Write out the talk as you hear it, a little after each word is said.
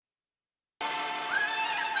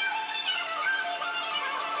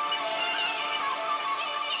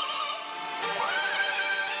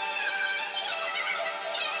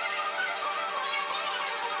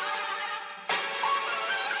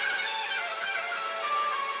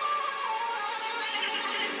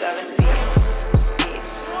7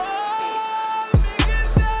 beats.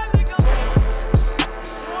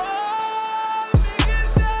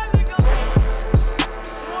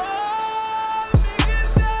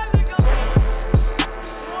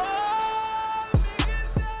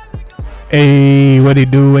 Hey, what it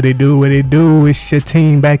do? It's your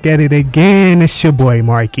team back at it again. It's your boy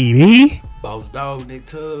Marky D. Boss Dog, Nick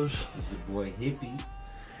Tubbs. It's your boy Hippie.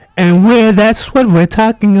 And that's what we're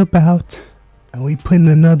talking about. And we putting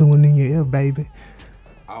another one in your ear, baby.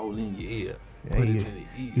 All in your ear. Yeah, Put it yeah. in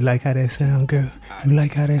the ear. You like how that sound, girl? You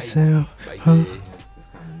like how that sound? Huh? It's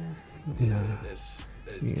kind of nasty. Nah.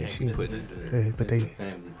 Yeah, she This, put- this, but this they- a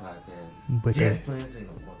family podcast. But Just they playing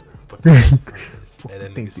single mother.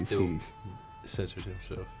 That think nigga this still shit. censors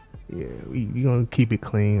himself. Yeah, we gonna keep it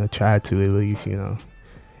clean or try to at least, you know.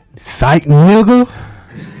 Psych, nigga.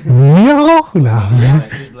 No, nah.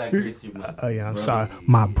 This Black Chris, your Oh yeah, I'm brother. sorry,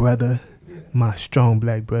 my brother, Yeah. my strong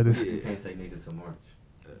black brothers. You can't say nigga till March.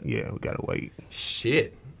 Yeah, we gotta wait.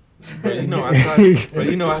 Shit. Bro,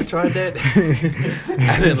 I tried that.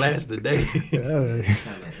 I didn't last a day.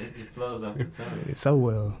 It flows off the tongue. So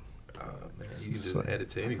well. Man, you can just add it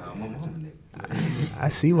to anything. My mama nigga. I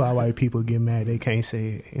see why white people get mad. They can't say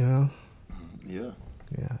it, you know. Yeah.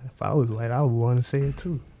 Yeah, if I was white, I would want to say it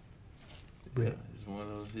too. But Yeah, it's one of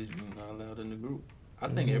those shits you're not allowed in the group. I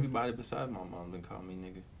think everybody besides my mom been calling me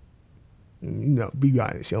nigga. you know, be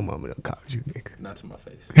honest, your mama done called you nigga. Not to my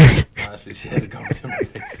face. Honestly, she hasn't called me to my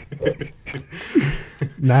face.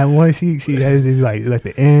 Not once she has this like let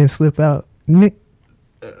the end slip out, Nick.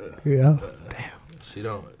 Yeah. She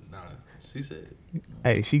don't. Nah. She said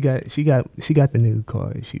Hey, she got the nigga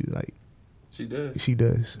card. She was like, she does. she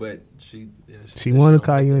does. But she She want to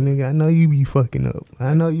call you a nigga. I know you be fucking up.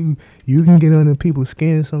 I know you can get under people's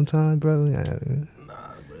skin sometimes, bro. Nah, bro.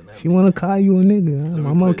 She want to call you a nigga. Let me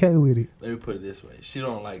I'm put okay with it. Let me put it this way. She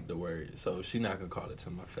don't like the word, so she not gonna call it to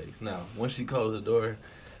my face. Now, once she closed the door,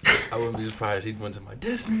 I wouldn't be surprised if she went to my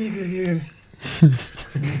this nigga here.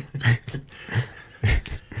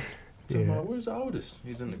 Yeah. Where's the oldest?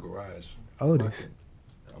 He's in the garage. Oldest.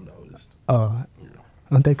 I'm the oldest.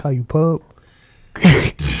 Don't they call you Pub?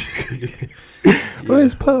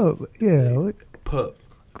 Where's Pub? Yeah. Pup.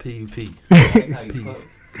 P-U-P. How you fuck?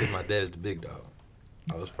 Because my dad's the big dog.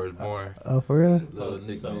 I was first born. Oh, for real? Little So-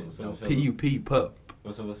 nickname. so- No, so- P-U-P, Pup.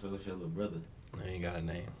 What's your little brother? I ain't got a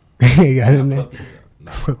name. You got him there.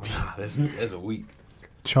 Puppy. Nah, that's a week.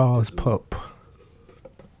 Charles Pup.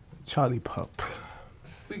 Charlie Pup.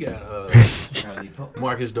 We got Charlie Pup.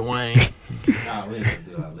 Marcus Dwayne. Nah, we ain't gonna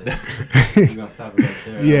do all that. We gonna stop it right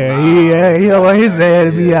there. Yeah, he don't want his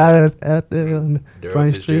dad to be out there on the Daryl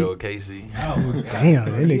Front Street. Fitzgerald Casey. Oh my God. Damn,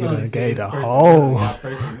 that You nigga only done said gave the his whole-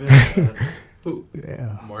 personality. Who?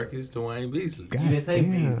 Yeah. Marcus Dwayne Beasley. God You didn't say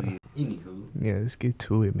damn. Beasley. Anywho. Yeah, let's get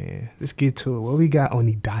to it, man. Let's get to it. What we got on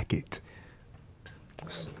the docket?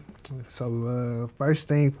 So, first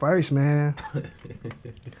thing first, man. We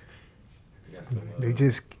got some, They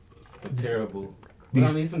just some terrible. These-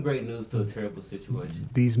 Well, I mean, some great news to a terrible situation.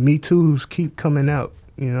 these Me Too's keep coming out.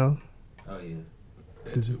 You know, Oh yeah.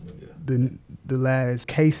 That too, yeah. the last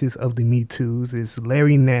cases of the Me Too's is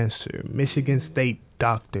Larry Nassar, Michigan State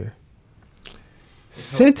doctor,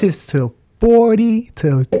 sentenced to 40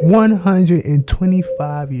 to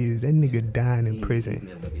 125 years. That nigga dying in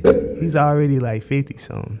prison. He's already like 50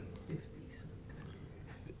 something. 50s.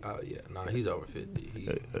 Oh yeah, nah, he's over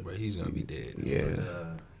 50. Bro, he's gonna be dead.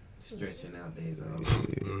 Yeah. Stretching out days.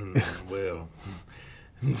 Well,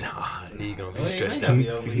 nah, he gonna be Well, he stretched might out. not be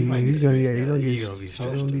over, he might He's get gonna, stretched out. be He gonna be he's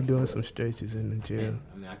stretched gonna be out. doing some stretches in the jail.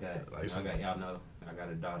 I mean, I got y'all know, I got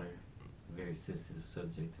a daughter. Very sensitive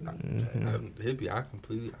subject to me. Hippie, I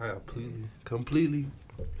completely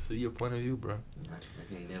see your point of view, bro.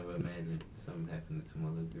 I can't never imagine something happening to my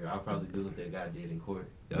little girl. I'll probably do what that guy did in court.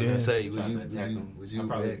 I was gonna say, Try to attack him. would you I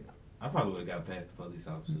probably back? I probably would have got past the police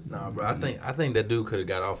officers. Nah, bro. I think that dude could have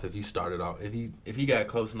got off if he started off. If he got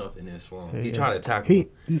close enough and then swung. He Yeah. tried to tackle him.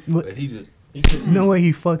 What, But if he just He should- you know what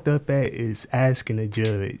he fucked up at is asking the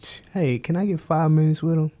judge, "Hey, can I get 5 minutes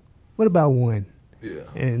with him? What about one?" yeah.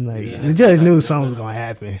 And like Yeah. the judge knew something was gonna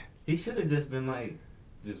happen. He should have just been like,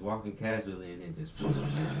 just walking casually and then just.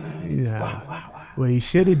 Yeah. What he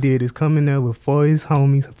should have did is come in there with 4 of his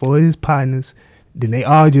homies, 4 of his partners. Then they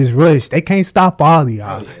all just rush. They can't stop all of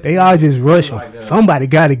y'all. Oh, yeah. They all just rush. Like, Somebody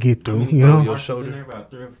got to get through, you Your know? shoulder.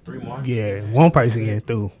 About three marches. Yeah, one person getting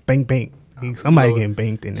through. Bang, bang. Somebody lower- getting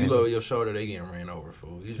banked in You there. lower your shoulder, they getting ran over,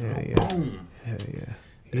 fool. You just Yeah, yeah. boom. Yeah, yeah.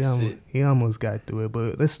 That's it. He almost got through it,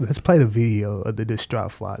 but let's play the video of the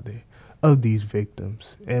distraught father of these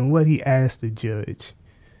victims and what he asked the judge.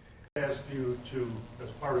 Ask you to,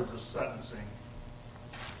 as part of the sentencing,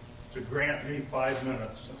 to grant me 5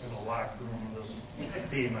 minutes in a locked room with this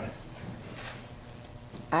demon.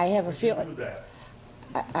 I have a Would you do feeling,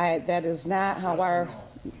 that? that is not how our,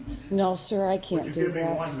 no, sir, I Would can't you do give me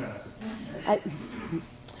that. 1 minute? I,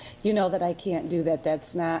 you know that I can't do that.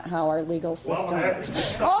 That's not how our legal system I have works.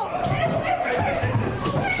 to- Oh!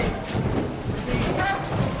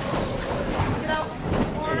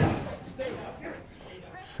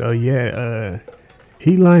 So yeah,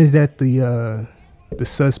 he lunged at the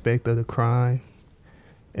suspect of the crime,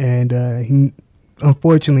 and he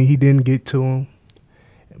unfortunately he didn't get to him.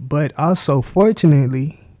 But also,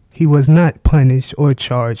 fortunately, he was not punished or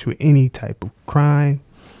charged with any type of crime.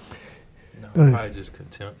 No, probably just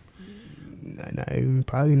contempt.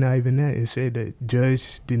 Probably not even that. It said that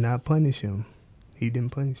judge did not punish him. He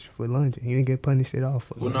didn't punish for lunging. He didn't get punished at all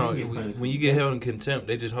for Well, no, lunging. when you get held in contempt,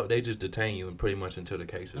 they just detain you and pretty much until the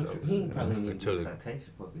case is over. He ain't probably gonna get Until a the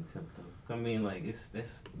citation for contempt though. I mean, like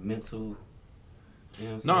that's mental. You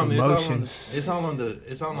know what I'm No, I saying? mean Emotions. it's all on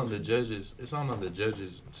the judges. It's all on the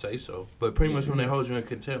judges say so. But pretty much when they hold you in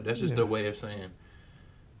contempt, that's just their way of saying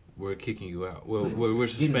we're kicking you out. Well, we're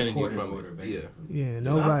suspending you from it. Yeah. Yeah,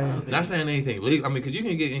 nobody. Not saying anything legal. I mean, because you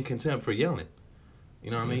can get in contempt for yelling. You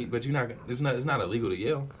know what I mean? But you're not. It's not illegal to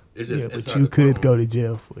yell. It's just Yeah, but inside you the could courtroom. go to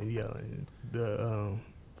jail for yelling,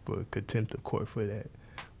 for contempt of court for that.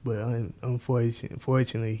 But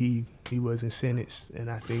unfortunately, he wasn't sentenced, and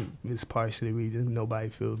I think it's partially the reason nobody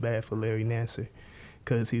feels bad for Larry Nassar,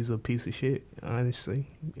 because he's a piece of shit, honestly.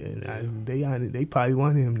 And they probably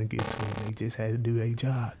wanted him to get to him. They just had to do their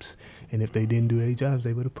jobs, and if they didn't do their jobs,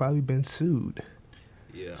 they would have probably been sued.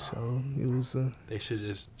 Yeah. So it was. They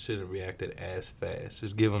shouldn't reacted as fast.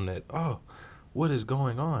 Just give them that. Oh, what is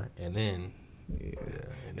going on? And then. Yeah.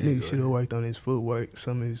 And then Nigga go should have ahead. worked on his footwork,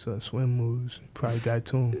 some of his swim moves. Probably got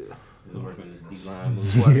to him. He was working on his D-line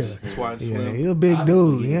moves. Swat, Yeah. swat, Yeah, swim. he a big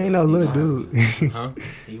Obviously, dude. He ain't no little dude. Huh?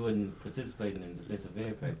 He wasn't participating in defensive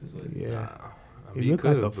end practice, was he? Yeah. Nah, I mean, He looked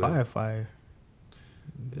like a could've, but- firefighter.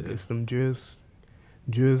 Yeah. Guess them drills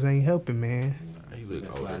ain't helping, man. He Been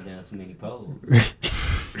look sliding older. down too many poles. Like,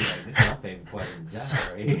 this is my favorite part of the job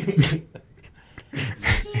right here.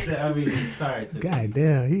 I mean, sorry to. God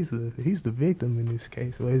damn, he's the victim in this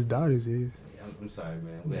case. Well, his daughters is. I'm sorry,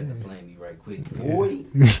 man. We had to flame you right quick, Yeah. boy.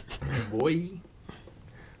 Boy.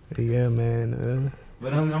 Yeah, man.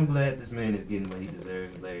 But I'm glad this man is getting what he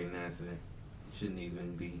deserves. Larry Nassar shouldn't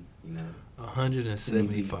even be,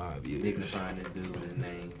 175 years. dignifying this dude with his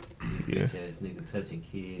name. Yeah. This bitch ass nigga touching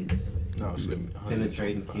kids, No, excuse me.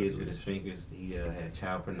 penetrating 175 kids with his years. fingers. He had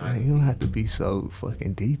child Man, pornography. you don't have to be so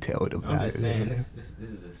fucking detailed I'm about just it. saying, Man. this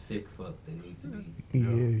is a sick fuck that needs to be He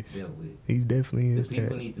is. dealt with. He definitely The is people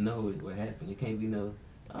that. need to know what happened. It can't be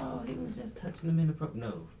oh, he was just touching them in the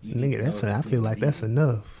No. You need Nigga, to that's know I this feel nigga like that's did.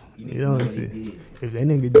 enough. You need You to know know what I'm what he saying? did. If that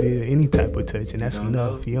nigga did any type of touching, You that's don't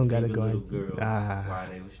enough. You don't gotta leave go a and little girl ah. while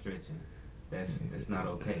they were stretching. That's not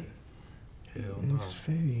okay. Hell no. It's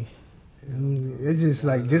very. It's just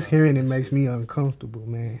like just hearing it makes me uncomfortable,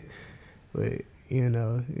 man. But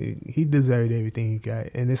he deserved everything he got,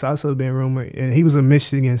 and it's also been rumored. And he was a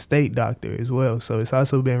Michigan State doctor as well, so it's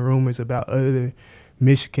also been rumors about other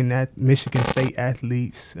Michigan State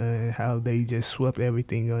athletes and how they just swept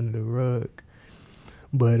everything under the rug.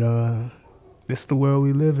 But it's the world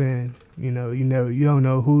we live in. You don't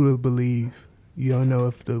know who to believe. You don't know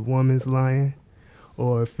if the woman's lying,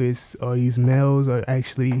 or if these males are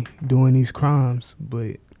actually doing these crimes.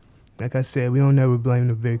 But like I said, we don't never blame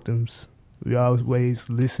the victims. We always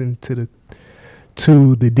listen to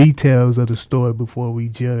the details of the story before we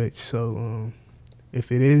judge. So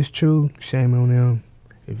if it is true, shame on them.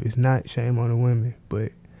 If it's not, shame on the women.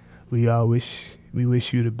 But we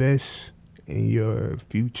wish you the best in your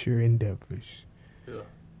future endeavors. Yeah.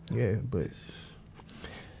 Yeah, but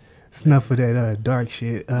it's enough of that dark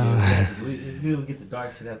shit. It's good we get the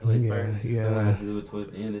dark shit out the way Yeah, first. yeah. Don't have to do it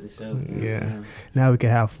towards the end of the show. You know what Yeah. I'm saying? Now we can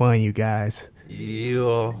have fun, you guys.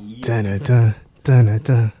 Yeah. Dun dun dun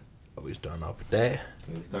dun. Are we starting off with that?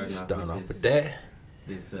 We starting Starting off off with with that.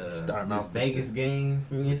 this Starting this off with Vegas game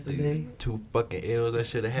from yesterday. These 2 fucking L's that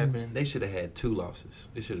should have happened. They should have had 2 losses.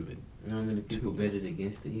 It should have been. You know how many people betted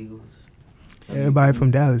against the Eagles? Everybody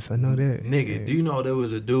from Dallas, I know that. Nigga, Yeah. do you know there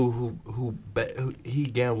was a dude who he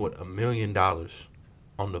gambled $1 million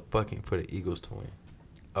on the fucking for the Eagles to win?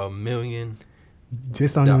 $1 million.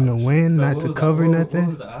 Just on them to win, So not what to was cover What nothing.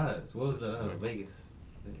 was the odds? What was the Vegas?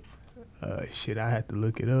 Shit, I had to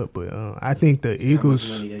look it up, but I think the How much Eagles,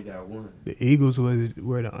 money they got won?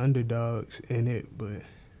 were the underdogs in it, but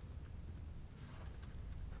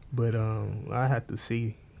I had to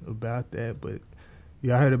see about that. But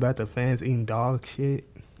y'all heard about the fans eating dog shit?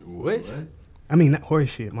 What? I mean, not horse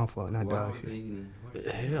shit. My fault, not Why dog was shit. he eating horse?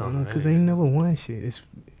 Hell, Because they ain't never won shit. It's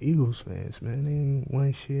Eagles fans, man. They ain't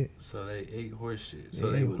won shit. So they ate horse shit. So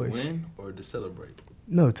They they ate would horse win or to celebrate.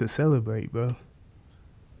 No, to celebrate, bro.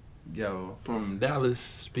 Yo, from Dallas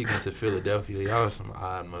speaking to Philadelphia, y'all some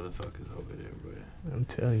odd motherfuckers over there, bro. I'm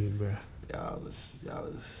telling you, bro. Y'all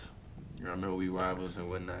is. I know we rivals and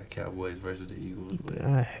whatnot. Cowboys versus the Eagles. But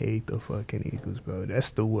I hate the fucking Eagles, bro.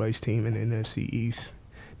 That's the worst team in the NFC East.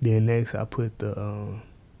 Then next, I put the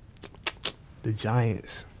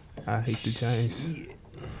Giants. I hate the Giants. shit.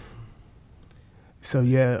 So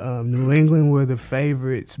yeah, New England were the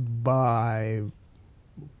favorites by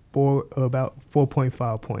about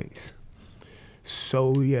 4.5 points.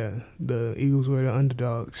 So yeah, the Eagles were the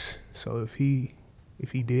underdogs. So if he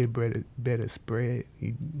did bet a spread,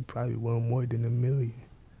 he probably won more than $1 million.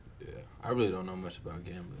 Yeah, I really don't know much about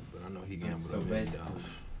gambling, but I know he gambled So $1 million. basically,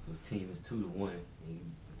 the team is 2-1.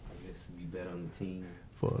 And I guess you bet on the team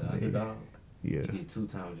For it's the $1 million. underdog. Yeah, You get 2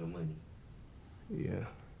 times your money. yeah.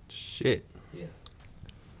 Shit. Yeah.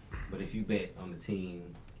 But if you bet on the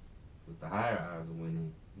team with the higher odds of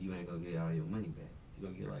winning, you ain't gonna get all your money back. You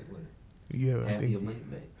gonna get like what? Yeah, I Half of your think. money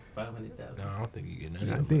back? 500,000. No, I don't think you get none I of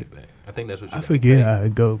your think- money back. I think that's what you I got forget paid. how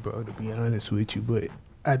it go, bro. To be honest with you, but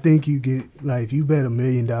I think you get like if you bet $1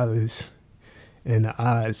 million and the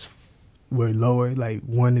odds were lower, like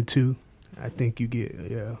 1 to 2. I think you get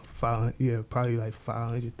probably like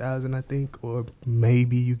 500,000. I think, or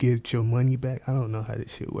maybe you get your money back. I don't know how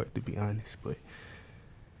this shit work, to be honest, but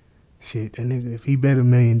shit, that nigga, if he bet $1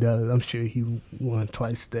 million, I'm sure he won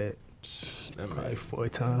twice that. That Probably man, 4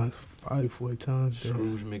 times. Probably 4 times. that.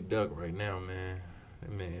 Scrooge McDuck right now, man.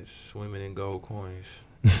 That man's swimming in gold coins.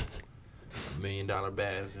 $1 million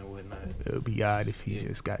baths and whatnot. It would be odd if he Yeah.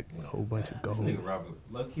 just got a whole bunch of This gold.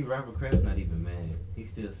 nigga Robert Kraft's not even mad.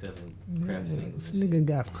 He's still selling Kraft Yeah, singles. this and nigga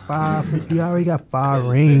got shit. 5. He already got 5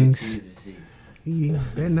 Shredded rings. cheese and shit. He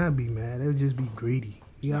better not be mad. That would just be greedy.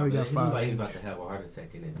 He Nah, already but got he look 5 like he's rings. about to have a heart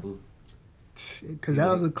attack in that booth. Because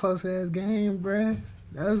that was a close ass game, bruh.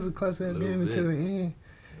 That was a close ass Little game until the bit. end.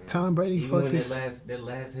 Tom Brady Even fucked when his. that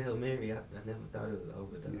last Hail Mary, I never thought it was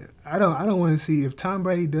over though. Yeah, I don't want to see if Tom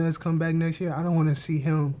Brady does come back next year. I don't want to see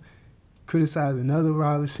him criticize another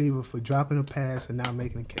wide receiver for dropping a pass and not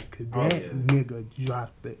making a catch. Cause Oh, that yeah. nigga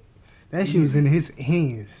dropped it. That shit was in his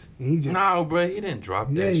hands, and he just. No, bro, he didn't drop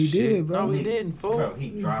Yeah, that he shit. did, bro. No, he didn't, fool. Bro, he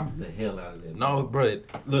dropped the hell out of that. No, bro.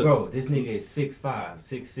 Look, Bro, this nigga is 6'5",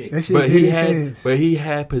 6'6". That shit but hit he his had, hands. but he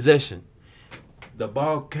had possession. The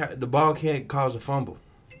ball can't cause a fumble.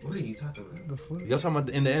 What are you talking about? The fuck? Y'all talking about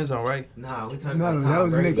in the end zone, right? Nah, we talking No, about that Tom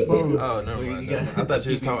was Brady. Nick Foles. Oh, never Well, mind. you Never mind. got- I thought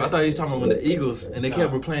you was talking. I thought he was talking about when the Eagles and they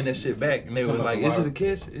kept Nah. replaying that shit back, and they Talking was about like, the "Is it a wide-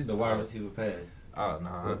 catch?" It's the wide receiver pass. Oh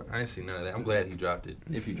no, I ain't seen none of that. I'm glad he dropped it.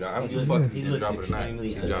 If he dropped, I don't He give a looked- fuck if he he didn't looked drop it or not. extremely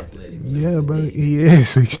He dropped it. unathletic. Yeah, bro, he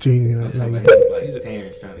is extremely Like, like. somebody He's a- like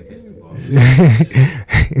Terrence trying to catch the ball.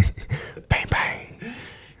 Bang bang.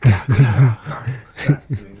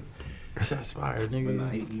 Shots fired, But nah,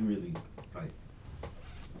 nigga. he really like.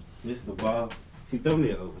 This is the ball. She threw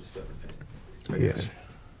me an over the shoulder pass. Yeah,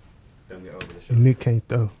 Threw me over the shoulder. Nick can't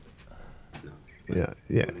throw. No. Yeah,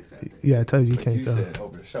 yeah, Nick's out there. yeah. I told you he But can't you throw. said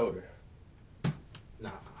over the shoulder, Nah.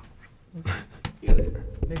 Yeah,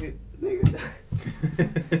 nigga. nigga.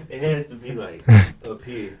 It has to be like up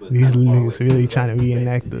here. But These not far niggas away. really trying to Basically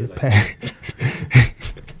reenact the like pass.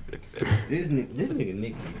 This nigga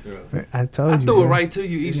Nick can throw. I told I you. threw it bro. right to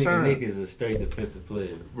you each This nigga Nick time, is a straight defensive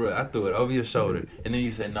player. bro. I threw it over your shoulder, and then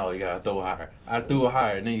you said, "No, you gotta throw it higher." I threw it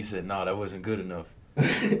higher, and then you said, "No, that wasn't good enough."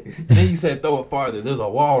 And then you said, "Throw it farther." There's a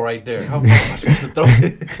wall right there. How far am I supposed to throw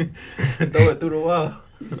it? Throw it through the wall.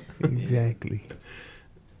 Exactly.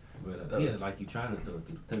 But yeah, like you trying to throw it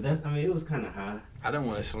through. Cause that's, I mean, it was kind of high. I didn't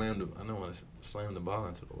want to slam the ball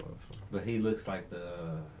into the wall. So. But he looks like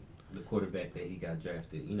the quarterback that he got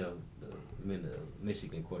drafted. You know, the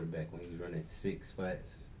Michigan quarterback when he was running 6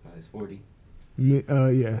 flats on his 40. Yeah, I saw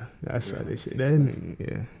Yeah, that shit. 6 That nigga,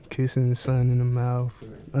 yeah, kissing the sun in the mouth,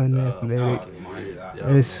 unathletic. Oh, my Weird. God. Yo, man,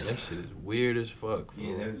 It's- that shit is weird as fuck. Fool.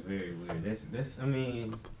 Yeah, that's very weird. That's. I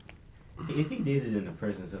mean, if he did it in the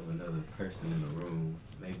presence of another person in the room,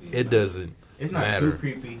 maybe it's It not- doesn't It's not matter. too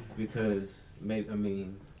creepy because maybe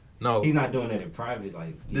No, he's not doing that in private.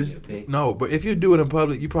 Like this, giving a pic. no, but if you do it in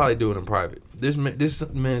public, you probably do it in private. This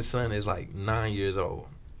man's son is like 9 years old.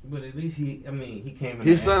 But at least he came in.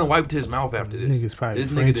 His the son wiped his mouth after this. Niggas probably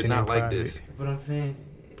This nigga Frenching did not in like private. this. But I'm saying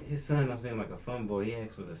his son, I'm saying like a fun boy. He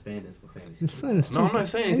asked for the standards for fantasy. His son is No, I'm not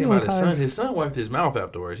saying anything about his son. His son wiped his mouth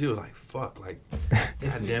afterwards. He was like, "Fuck, like,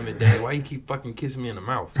 God damn it, Dad, why you keep fucking kissing me in the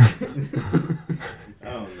mouth?"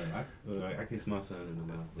 I don't know. I kissed my son in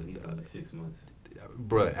the mouth, but he's only 6 months.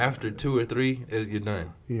 Bruh, after 2 or 3, you're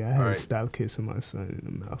done. Yeah, I had Alright. to stop kissing my son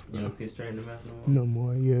in the mouth. You Bro. don't kiss Trey in the mouth no more? No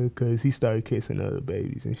more, yeah, because he started kissing other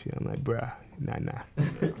babies and shit. I'm like, bruh, nah,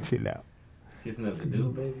 chill out. Kissing other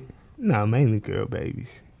dude, baby? Nah, mainly girl babies.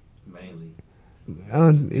 Mainly. I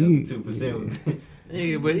don't, The he, other 2% was.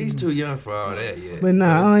 Yeah, but he's too young for all that yet. But nah,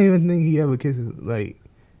 So I don't it's- even think he ever kisses, like,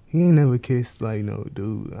 he ain't never kissed, like, no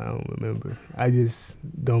dude. I don't remember. I just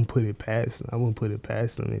don't put it past him. I wouldn't put it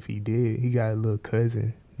past him if he did. He got a little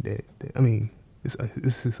cousin that I mean, it's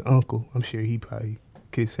his uncle. I'm sure he probably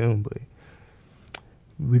kissed him, but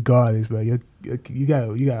regardless, bro, you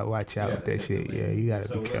gotta watch out with that shit. Yeah, you gotta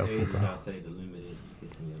so be what careful, age bro. would y'all say the limit is for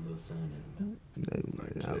kissing your little son in the mouth?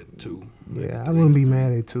 Like I said, 2. Yeah, I wouldn't be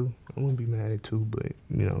mad at 2. I wouldn't be mad at 2, but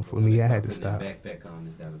you know, for me, I had to stop. Putting that backpack on,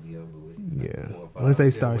 it's gotta be over with. Yeah, 4 or 5. once they Yeah,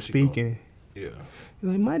 start what you call it? speaking, Yeah.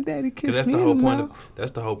 like my daddy Cause kissed that's me the in whole the point mouth. of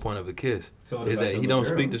that's the whole point of a kiss. So what Is about that your he little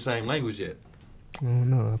don't speak girl? the same language yet. I don't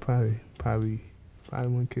know. I probably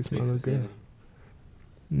wouldn't kiss 6 my or little girl. 7?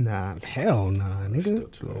 Nah, hell nah, That's still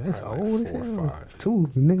nigga. too old, That's probably old like as 4 or hell. 5. 2,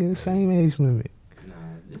 nigga, the same age limit. Nah,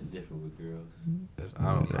 it's different with girls.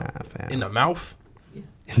 I don't know. Nah, fam. In the mouth. In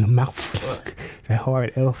the mouth. Fuck. That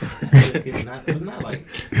hard elf. It's not like,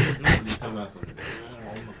 it's not really talking about some.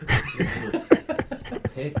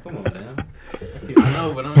 Hey, come on now. I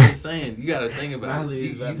know, but I'm just saying you gotta think about My it.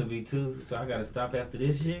 league's about to be 2, so I gotta stop after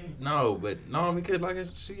this year. No, because like I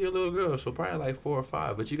said, she a little girl, so probably like 4 or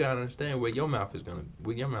 5. But you gotta understand where your mouth is gonna,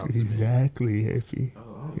 Exactly, Hippie.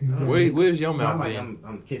 Oh, Where's your It's not mouth like being?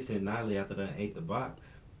 I'm kissing Niley after I ate the box.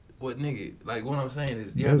 What nigga? Like what I'm saying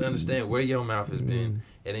is you have to understand where your mouth has been,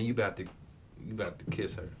 and then you about to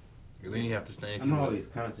kiss her. And then you have to stand. I'm always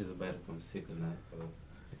conscious about if I'm sick or not. So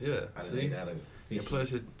Yeah. I See. gotta And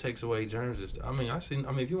plus, it takes away germs and stuff. I mean,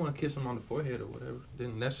 if you want to kiss them on the forehead or whatever,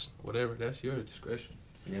 then that's whatever. That's your discretion.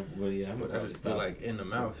 Yeah, well, yeah, I'm But I gonna just feel like in the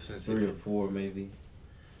mouth, since 3 or 4 maybe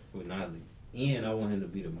with Niley. And I want him to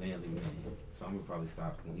be the manly man, so I'm gonna probably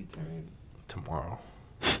stop when he turns tomorrow.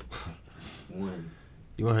 1.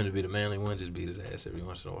 You want him to be the manly one, just beat his ass every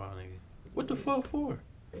once in a while, nigga. What the fuck for?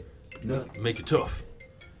 No, Make it tough.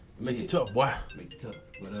 Make it tough, boy. make it tough.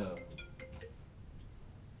 But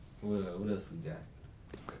what else we got?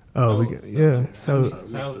 So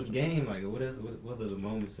how was the game? Like, what are the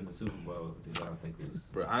moments in the Super Bowl that y'all think was?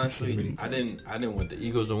 Bro, honestly, really I tough? didn't want the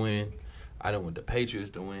Eagles to win. I didn't want the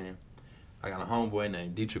Patriots to win. I got a homeboy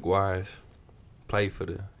named Dietrich Wise.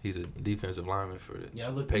 He's a defensive lineman for the Yeah, I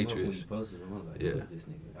looked Patriots. him up when he posted him. I was like, Yeah. who is this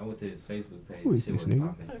nigga? I went to his Facebook page. Who is Shit this was nigga?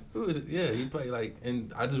 popping. Who is it? Yeah, he played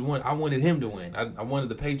and I wanted him to win. I wanted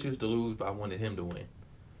the Patriots to lose, but I wanted him to win.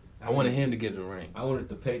 I wanted him to get the ring. I wanted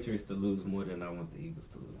the Patriots to lose more than I want the Eagles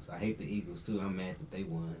to lose. I hate the Eagles too. I'm mad that they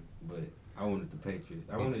won, but I wanted the Patriots.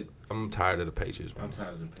 I'm tired of the Patriots. I'm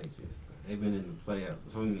tired of the Patriots. They've been in the playoffs.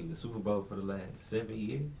 I mean, the Super Bowl for the last 7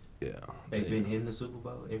 years. Yeah. They've been in the Super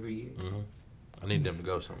Bowl every year. Mm-hmm. I need them to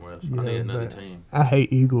go somewhere else. Yeah, I need another but team. I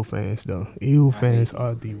hate Eagle fans though. Eagle I fans hate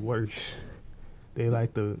are Eagle the fans. worst. They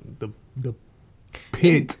like the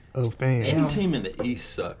pit of fans. Any team in the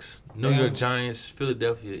East sucks. New Yeah. York Giants,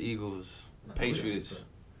 Philadelphia Eagles, Patriots.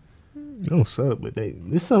 Don't suck, but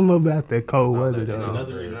there's something about that cold No, weather they- though. no.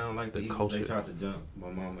 Another reason I don't like the The Eagles, they culture. tried to jump my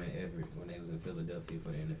mama and Everett when they was in Philadelphia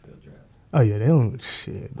for the NFL draft. Oh yeah, they don't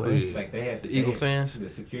shit. Oh, Boy. yeah. Like they had The Eagle had- fans? The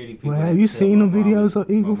security people. Well, had have to you tell seen my the mom- videos of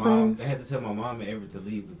Eagle my mom- fans? They had to tell my mom and Everett to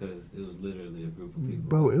leave because it was literally a group of people.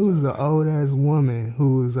 Bro, it was an old ass woman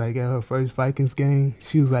who was like at her first Vikings game.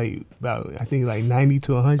 She was like about I think like 90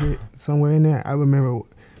 to 100 somewhere in there. I remember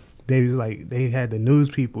they was like they had the news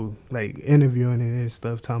people like interviewing her and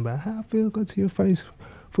stuff talking about how I feel go to your first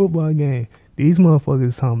football game. These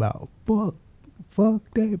motherfuckers talking about fuck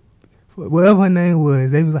that whatever her name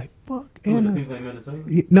was. They was like fuck Who were the Anna. people in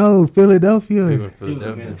Minnesota? No, Philadelphia. People in She was in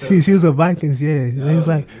Philadelphia. Minnesota. She was a Vikings, yeah. They was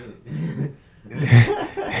Oh, like good. he was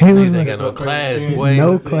Niggas ain't like, got no So class, crazy. boy.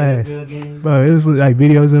 No To class. NFL game? bro, it was like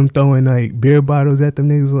videos of them throwing like beer bottles at them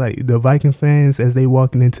niggas, like the Viking fans as they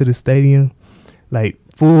walking into the stadium, like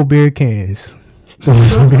full beer cans. Throwing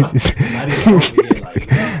them bitches. Not even over yet,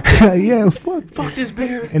 like, Like, yeah, Fuck this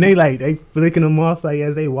beer. And they flicking them off like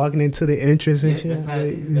as they walking into the entrance and yeah, shit. that's how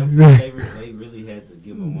Like, they really had to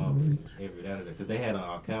give my mom Everett out of there because they had on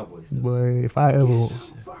our Cowboys stuff. boy, if I ever,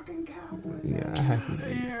 Fucking Cowboys. yeah, I have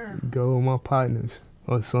to go with my partners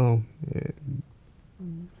or something.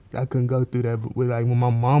 Yeah. I couldn't go through that with like with my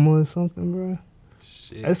mama or something, bro.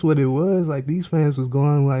 Shit. That's what it was. Like these fans was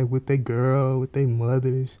going like with their girl, with their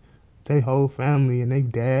mothers, their whole family, and they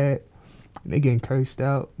dad. And they getting cursed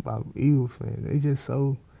out by Eagles fans. They just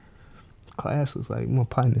so classless, like my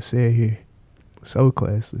partner said here, so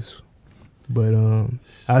classless. But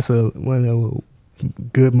also one of the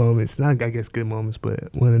good moments, not I guess good moments,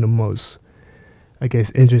 but one of the most, I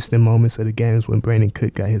guess, interesting moments of the games when Brandon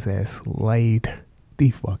Cook got his ass laid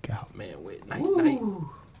the fuck out. Man went night.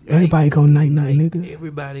 Everybody go night, nigga.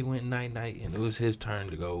 Everybody went night, and it was his turn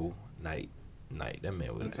to go night. That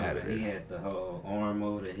man was out of He there. had the whole arm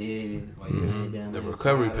over the head while he laying down The there,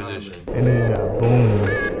 recovery side on position. And then boom.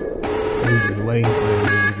 They was just waiting for him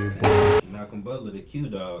to get boom. Malcolm Butler, the Q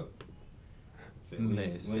dog. So we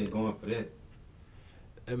Man ain't going for that.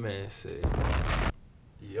 That man said,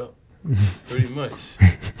 "Yup, pretty much."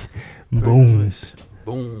 Boom.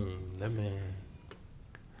 Boom. That man.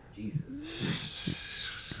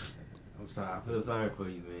 Jesus. I'm sorry. I feel sorry for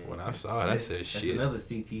you, man. When I saw it, I said, "Shit." That's another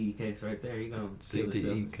CTE case right there. He gonna kill himself.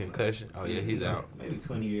 CTE concussion. Oh yeah, he's out. Maybe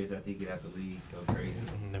 20 years after he get out the league, go crazy.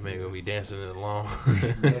 That man gonna be dancing in the lawn.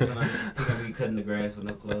 Dancing on, he gonna be cutting the grass with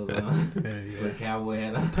no clothes on. With a cowboy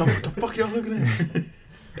hat on. Tell me what the fuck y'all looking at?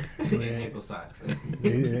 And ankle socks.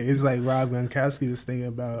 It's like Rob Gronkowski was thinking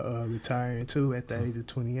about retiring too at the age of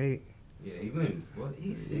 28. Yeah, he been, what,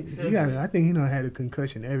 he's 6'7". Yeah, I think he done had a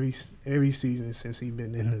concussion every season since he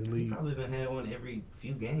been in the He league. probably done had one every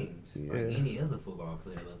few games. Yeah. Like any other football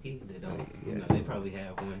player, look, they don't. Yeah. You know, they probably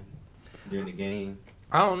have one during the game.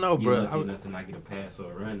 I don't know, You bro. lucky enough to not get a pass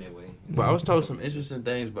or a run that way. But I was told some interesting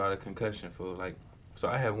things about a concussion for like. So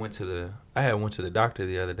I had went to the doctor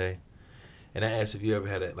the other day, and I asked if you ever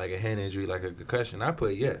had a hand injury like a concussion. I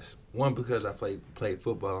put yes. One because I played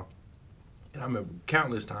football, and I remember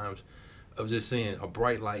countless times of just seeing a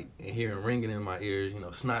bright light and hearing ringing in my ears. You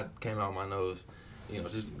know, snot came out my nose. You know,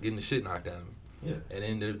 just getting the shit knocked out of me. Yeah. And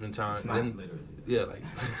then there's been times. Snot, Then, literally. yeah, like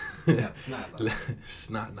Yeah, snot, like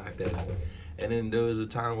snot knocked out of me. And then there was a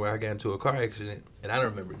time where I got into a car accident, and I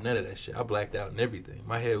don't remember none of that shit. I blacked out and everything.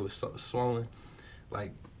 My head was so swollen.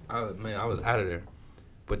 Like, I was out of there.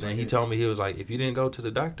 But then he told me, he was like, if you didn't go to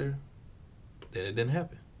the doctor, then it didn't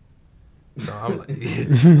happen. So I'm like,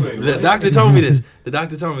 the doctor told me this. The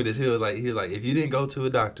doctor told me this. He was like, if you didn't go to a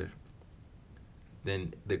doctor,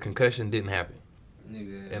 then the concussion didn't happen.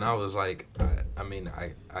 Nigga. And I was like,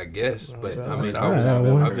 I guess, but I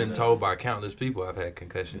I've been told by countless people I've had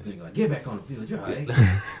concussions. This nigga like, get back on the field, you're all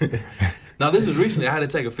right. Now this was recently. I had to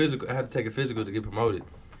take a physical to get promoted,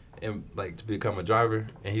 and like to become a driver.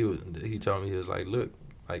 And he told me, he was like, look,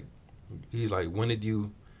 like he's like,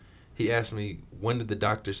 he asked me, when did the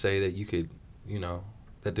doctor say that you could, you know,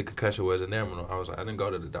 that the concussion was inevitable? I was like, I didn't go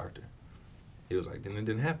to the doctor. He was like, then it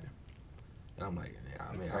didn't happen. And I'm like,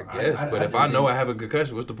 I guess, but if I know I have a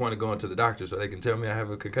concussion, what's the point of going to the doctor so they can tell me I have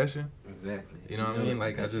a concussion? Exactly. You know what I mean?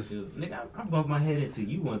 Like, I just... Nigga, I bumped my head into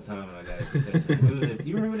you one time when I got a concussion.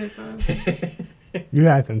 You remember that time? You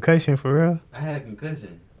had a concussion for real? I had a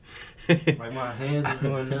concussion. Like, my hands was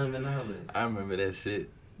going numb and all that. I remember that shit.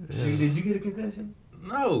 Nigga, did you get a concussion?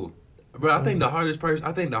 No. But I think the hardest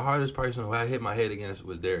person who I hit my head against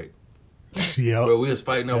was Derek. Yep. Bro, we was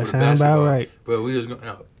fighting over That the sound basketball. about right. Bro, we was going,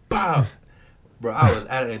 pow! Bro, I was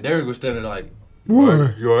at it, and Derek was standing there like,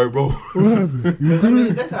 What? you alright, bro? Because, I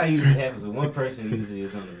mean, that's how it usually happens. One person usually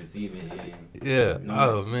is on the receiving end. Yeah. No.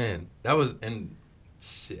 Oh, man. That was, and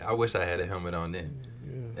shit, I wish I had a helmet on then.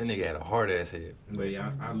 That nigga had a hard-ass head. But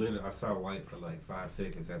yeah, I saw white for like 5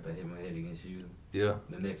 seconds after I hit my head against you. Yeah.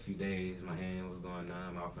 The next few days, my hand was going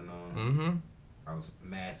numb off and on. Mm-hmm. I was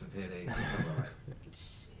massive headaches. I was like,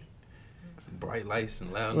 Bright lights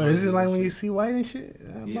and loud Well, is noises it like and when you shit. see white and shit?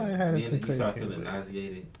 I might have had a then you start concussion. feeling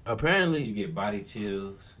nauseated. You Apparently, get body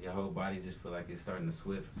chills. Your whole body just feel like it's starting to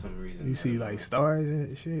sweat for some reason. You see like stars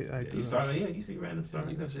and shit. Like You start, you see random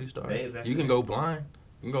stars. you can see stars. Days after You can that. go blind.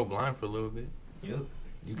 You can go blind for a little bit. Yep.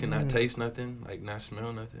 You cannot taste nothing, like not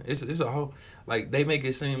smell nothing. It's a whole, like they make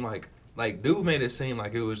it seem like dude made it seem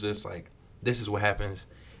like it was just like this is what happens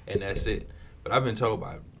and that's it. But I've been told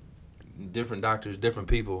by different doctors, different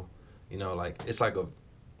people, you know, like it's like a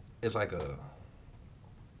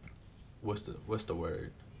what's the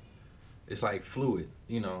word? It's like fluid,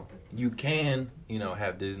 you know. You can, you know,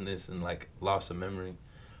 have dizziness and like loss of memory,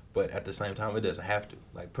 but at the same time it doesn't have to.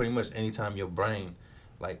 Like pretty much anytime your brain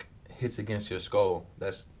like hits against your skull,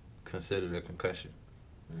 that's considered a concussion.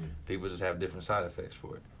 People just have different side effects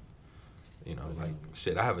for it. You know, like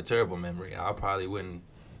shit, I have a terrible memory. I probably wouldn't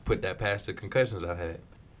put that past the concussions I've had.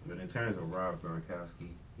 But in terms of Rob Gronkowski,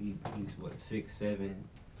 he's what, 6'7",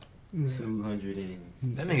 Yeah. 200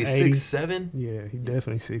 and... That nigga 80. 6'7"? Yeah, he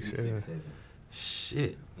definitely He's 6'7". 6'7".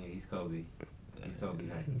 Shit. Yeah, he's Kobe. He's Kobe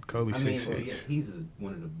height. Kobe I mean, 6'6". he's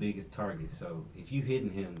one of the biggest targets. So if you hitting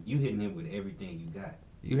him with everything you got.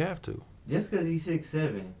 You have to. Just because he's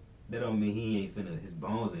 6'7", that don't mean he ain't finna. His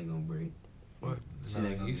bones ain't gonna break. What? Shit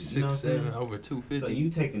ain't gonna You be- you know what I'm 6'7", saying? over 250. So you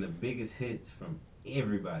taking the biggest hits from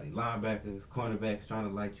everybody, linebackers, cornerbacks trying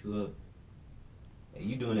to light you up, and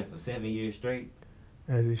you doing that for 7 years straight.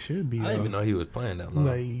 As it should be. I didn't though. even know he was playing that long.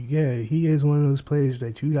 Like, yeah, he is one of those players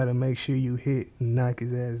that you got to make sure you hit and knock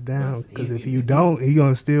his ass down. Yes, Because if he- you don't, he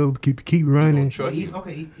gonna still keep running. Sure. But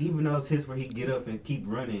even those hits where he get up and keep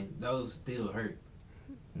running, those still hurt.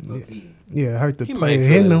 Low-key. Yeah, hurt the He player might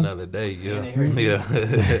feel hitting it him. another day. Yeah, And they hurt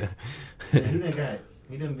yeah.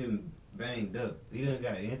 He done been banged up. He done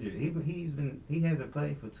got injured. He hasn't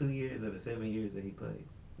played for 2 years of the 7 years that he played.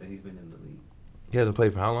 That he's been in the league. He hasn't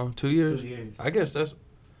played for how long? 2 years. 2 years. I guess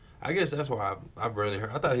that's why I've rarely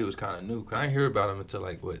heard. I thought he was kind of new. 'Cause I didn't hear about him until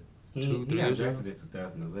like what? He 2-3 got years ago? drafted in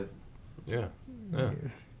 2011. Yeah.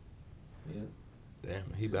 Yeah.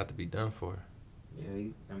 Damn, he about to be done for. Yeah,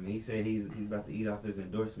 he said he's about to eat off his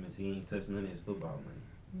endorsements. He ain't touched none of his football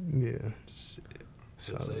money. Yeah. Shit.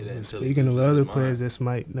 So, say that until he speaking of loses other his players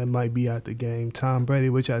mind. that might be out the game, Tom Brady,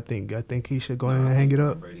 which I think he should go No, ahead I and hang think it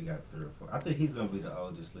Tom up. Brady got 3 or 4. I think he's gonna be the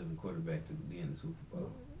oldest living quarterback to be in the Super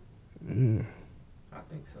Bowl. Mm. I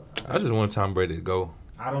think so. I just want Tom Brady to go.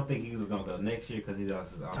 I don't think he was gonna go next year because he's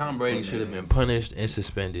also Tom Brady should have been punished and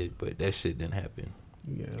suspended, but that shit didn't happen.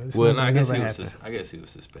 Yeah. it's Well, not no, I guess gonna he was. happen. I guess he was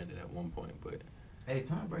suspended at one point, but Hey,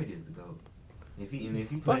 Tom Brady is the GOAT. If he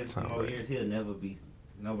Fuck plays Tom some more Brady. years, he'll never be.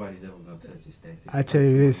 Nobody's ever gonna touch his stats. If I he tell plays you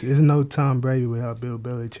some this: more there's years. no Tom Brady without Bill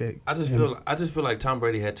Belichick. I just feel like Tom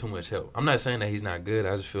Brady had too much help. I'm not saying that he's not good.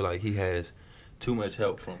 I just feel like he has too much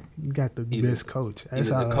help from You got the Either- best coach. That's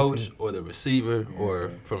either all the I coach think. or the receiver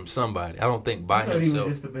or from somebody. I don't think by I thought he was himself.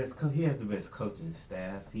 just the best. He has the best coaching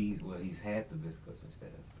staff. He's had the best coaching staff.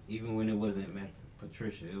 Even when it wasn't Matt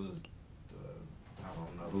Patricia, it was. I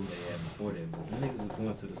don't know who they had before that, but the niggas was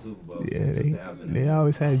going to the Super Bowl Yeah, since 2000. they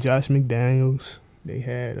always had Josh McDaniels. They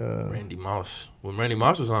had Randy Moss. When Randy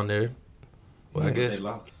Moss was on there, well, I Yeah, guess. they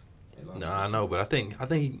lost. They lost. No, I know, but I think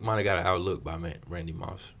he might have got an outlook by Randy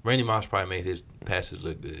Moss. Randy Moss probably made his passes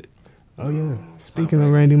look good. Oh yeah. Tom Speaking of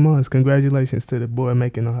Brady. Randy Moss, congratulations to the boy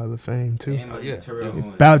making the Hall of Fame too. And Oh, yeah. Terrell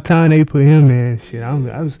Owens. About time they put him in. Shit, I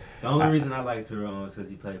was The only reason I like Terrell Owens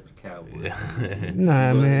because he played for the Cowboys. Yeah.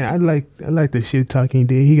 nah He wasn't- man. I like the shit talking he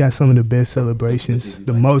did. He got some of the best celebrations,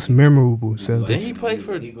 the most memorable Did you like Didn't celebrations. he him play when was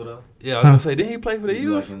for- an Eagle though? Yeah, I was gonna say, didn't he play for the Did you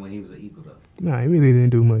like Eagles? him when he was an Eagle though? Nah, he really didn't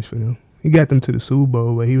do much for them. He got them to the Super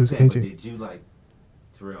Bowl, but he was Yeah, but injured. did you like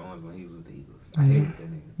Terrell Owens when he was with the Eagles? I Mhm. hated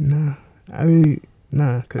that nigga. Nah, I really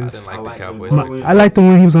nah, I cause didn't I like like the him Cowboys. when- like- I liked him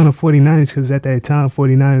when he was on the 49ers because at that time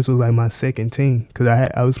 49ers was like my second team because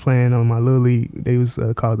I was playing on my little league. They was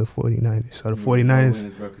called the 49ers. So the 49ers.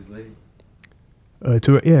 When he broke his leg.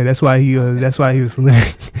 That's why he that's why he was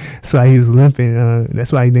that's why he was limping.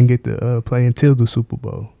 That's why he didn't get to play until the Super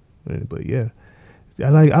Bowl. But yeah,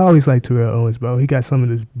 I always like Terrell Owens, bro. He got some of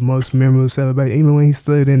the most memorable celebrations. Even when he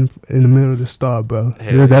stood in the middle of the star, bro.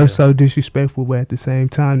 Hell That was yeah. so disrespectful, but at the same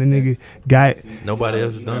time, the nigga got. Nobody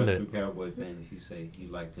else has You're done not a that. true Cowboy fan if you say you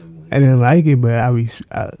liked him. When I didn't like it, but I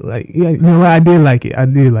like yeah. You know what? I did like it. I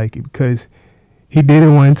did like it because he did it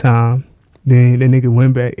one time. Then the nigga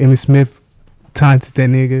went back. Emmitt Smith taunted that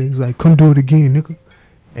nigga. He was like, "Come do it again, nigga."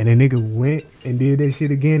 And the nigga went and did that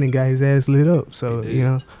shit again and got his ass lit up. So He did. you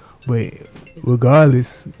know, but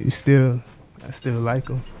regardless, I still like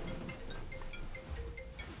him.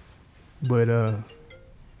 But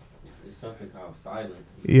it's something called silent.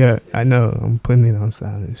 yeah, I know I'm putting it on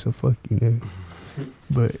silent. So fuck you, nigga.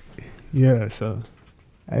 But yeah, so.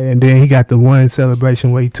 And then he got the one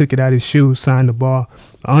celebration where he took it out his shoe, signed the ball.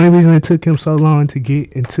 The only reason it took him so long to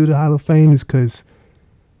get into the Hall of Fame is because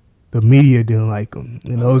the media didn't like him.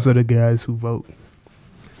 And those are the guys who vote.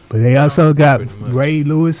 But they also got pretty much. Ray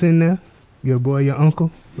Lewis in there. Your boy, your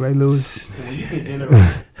uncle, Ray Lewis. When you can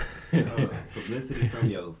generate publicity from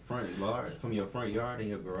your front yard and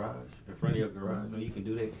your garage, in front of your garage, when you can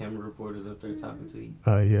do that, camera reporters up there talking to you.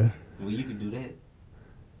 Oh, yeah. When you can do that,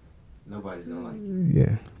 nobody's gonna like you.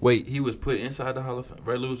 Yeah. Wait, he was put inside the Hall of Fame.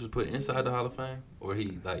 Ray Lewis was put inside the Hall of Fame, or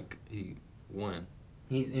he won.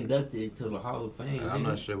 He's inducted to the Hall of Fame. I'm nigga.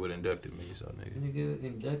 not sure what inducted means, so nigga. Nigga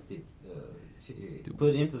inducted. Shit.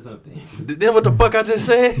 Put into something. Then what the fuck I just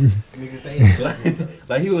said? Nigga say inducted.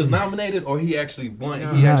 Like he was nominated, or he actually won. He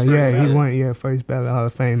Uh-huh, actually yeah, he won, first ballot Hall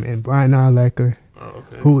of Fame. And Brian Urlacher, Oh,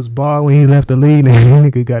 okay. who was bald when he left the league, and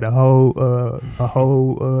that nigga got a whole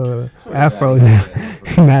afro now.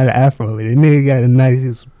 Not an afro, but the nigga got a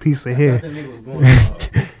nice piece of I hair. thought that nigga was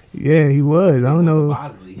going Yeah, he was. I don't know.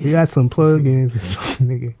 Bosley. He got some plug-ins or something,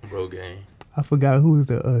 nigga. Bro game. I forgot who was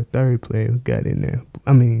the third player who got in there.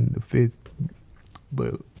 I mean the fifth,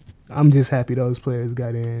 but I'm just happy those players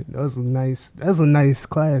got in. That was a nice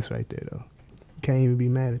class right there though. Can't even be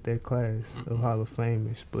mad at that class of Hall of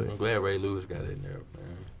Famers. But I'm glad Ray Lewis got in there,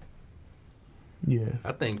 man. yeah,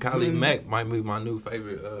 I think Khalil Mack might be my new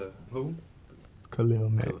favorite. Who? Khalil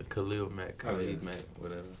Mack. Khalil Mack, Khalil Mack,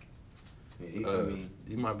 whatever. Yeah,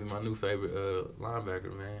 He might be my new favorite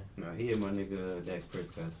linebacker, man. no, he hit my nigga Dak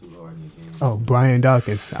Prescott too hard in the game. Oh, Brian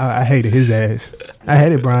Dawkins. I hated his ass. I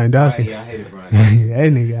hated Brian Dawkins. Yeah, I hated Brian.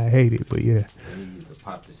 That nigga I hated, but yeah. And he used to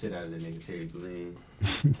pop the shit out of that nigga Terry Glenn,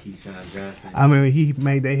 Keyshawn Johnson. I remember he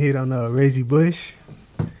made that hit on Reggie Bush.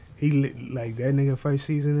 He lit, like that nigga first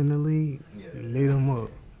season in the league. Yeah. Lit him up.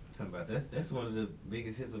 Talking about that's one of the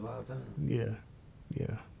biggest hits of all time. Yeah,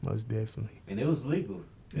 most definitely. And it was legal.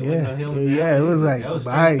 There wasn't no Yeah, helmet yeah, it was like that was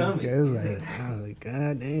bite. straight stomach. Yeah, it was like, I was like,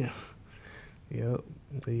 god damn. Yep,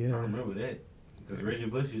 but I yeah. remember that. Because Reggie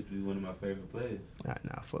Bush used to be one of my favorite players.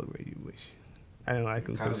 Nah, fuck Reggie Bush. I didn't like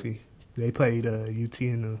him College. because they played UT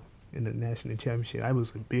in the national championship. I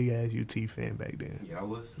was a big ass UT fan back then. Yeah, I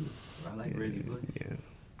was too. I like Reggie Bush. Yeah,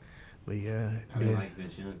 but yeah, I didn't like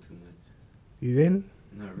Vince Young too much. you didn't?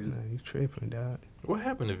 Not really. No, you tripping, dog. What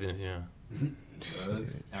happened to Vince Young?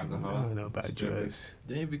 Drugs, Shit. alcohol. I don't know about strippers. drugs.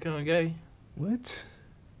 Did he become gay? What?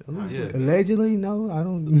 Yeah. Allegedly? No, I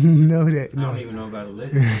don't know that. I No. don't even know about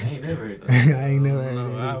allegedly. I ain't never heard that. I ain't never heard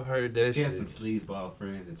No, that. I've heard that He had some shit. sleazeball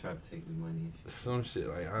friends that tried to take his money and shit. Some shit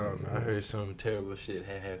like I don't know. I heard some terrible shit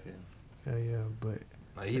had happened. Oh, yeah, but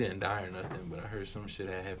Like he didn't die or nothing, but I heard some shit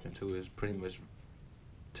had happened to his pretty much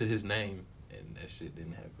to his name, and that shit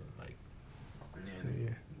didn't happen. Like And then this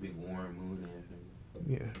yeah, big Warren Moon ass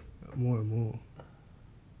nigga. yeah, more and more.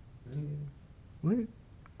 Nigga, What?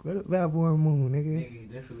 What about Warren Moon, nigga?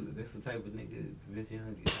 nigga, that's what type of nigga Vince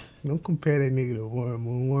Young is. Don't compare that nigga to Warren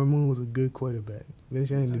Moon. Warren Moon was a good quarterback. Vince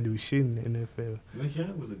Young didn't do shit in the NFL. Vince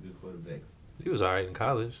Young was a good quarterback. he was alright in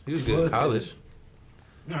college. He was He good in was college.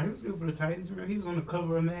 No, he was good for the Titans, bro. He was on the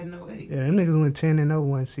cover of Madden 08. Yeah, them niggas went 10-0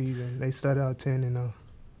 one season. They started out 10-0.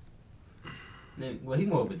 Then, well, he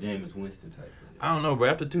more of a Jameis Winston type player. I don't know, bro.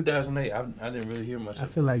 After 2008, I didn't really hear much. I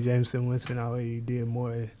of feel like Jameson Winston already did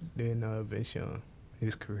more than Vince Young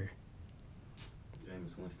his career.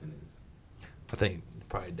 Jameis Winston is. I think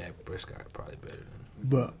probably Dak Prescott probably better than.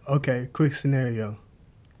 But okay, quick scenario.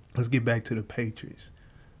 Let's get back to the Patriots.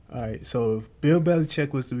 All right, so if Bill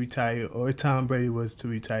Belichick was to retire or Tom Brady was to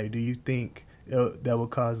retire, do you think that would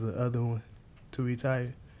cause the other one to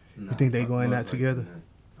retire? Nah, You think they most going out likely together?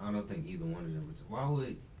 not. I don't think either one of them would. Why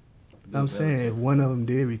would? I'm saying if one of them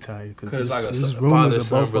did retire, 'Cause it's like a there's son- rumors of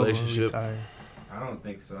father-son both of them relationship. retire. I don't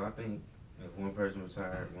think so. I think if one person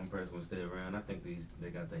retired, one person would stay around. I think they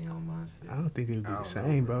got their own mindset. I don't think it'd be I the don't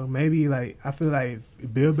know, same, bro. Maybe like I feel like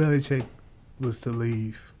if Bill Belichick was to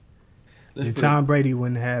leave, and Tom Brady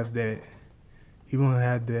wouldn't have that. He wouldn't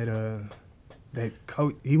have that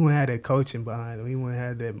coach. He wouldn't have that coaching behind him. He wouldn't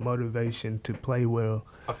have that motivation to play well.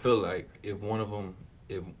 I feel like if one of them,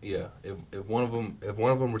 if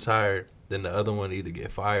one of them retired, then the other one either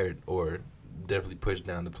get fired or definitely pushed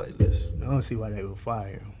down the playlist. I don't see why they would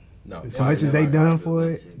fire him. No, As Yeah, much they as they might done not for do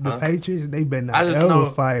it, that the shit. Patriots they better not I just ever know-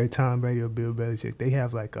 fire Tom Brady or Bill Belichick. They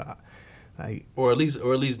have like or at least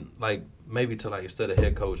like maybe to like instead of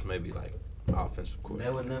head coach, maybe like offensive That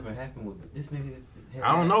coordinator. would never happen with this nigga.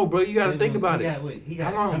 I don't know, bro. You got to think about it.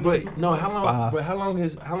 How long? But no, how long? Five. But how long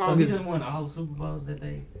has So he done won all the Super Bowls that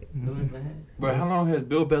they doing the has bro? How long has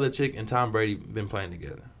Bill Belichick and Tom Brady been playing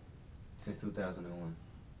together? since 2001.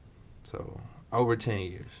 So over 10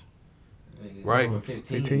 years, Nigga, Right. over 15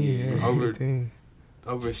 15 years. years. Over 15.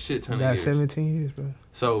 over a shit ton Got of years. 17 years, bro.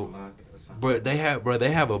 So, but they have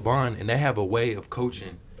a bond and they have a way of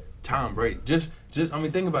coaching Tom Brady. Just I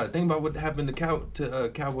mean, think about it. Think about what happened to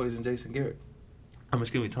Cowboys and Jason Garrett.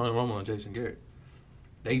 Excuse me, Tony Romo and Jason Garrett.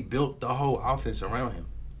 They built the whole offense around him.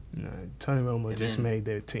 Nah, Tony Romo And just then- made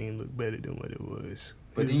their team look better than what it was.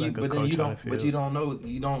 But He then was you, like a but then you coach on don't, the but field.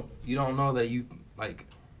 you don't know that you like.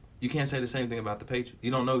 You can't say the same thing about the Patriots.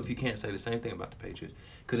 You don't know if you can't say the same thing about the Patriots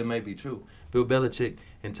because it may be true. Bill Belichick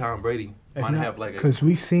and Tom Brady might have like a. Because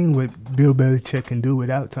we seen what Bill Belichick can do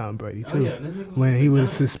without Tom Brady Oh, too. yeah, that nigga When he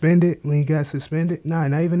was Giants. suspended, when he got suspended,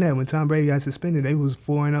 not even that. When Tom Brady got suspended, they was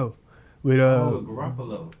 4-0 with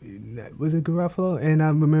Garoppolo. was it Garoppolo? And I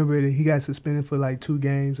remember that he got suspended for like 2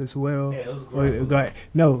 games as well. Yeah, it was Or- Garoppolo.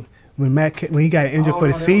 no, when he got injured Oh, for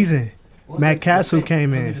the no, that was- season, What's Matt that- Castle was it-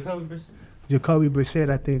 came was in. it Jacoby Brissett? Jacoby Brissett,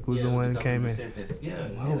 I think, was Yeah, the it was one that came in. Jacoby Brissett that's- Yeah,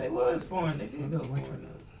 Wow. they was foreign. They did go foreign.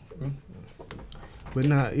 But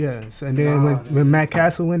not, yeah. So, and then Nah, when Matt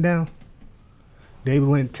Castle went down, they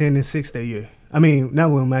went 10-6 that year. I mean,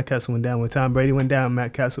 not when Matt Castle went down. When Tom Brady went down,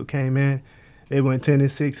 Matt Castle came in. They went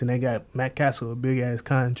 10-6, and they got Matt Castle a big ass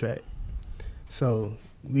contract. So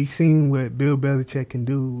we seen what Bill Belichick can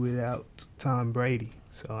do without Tom Brady.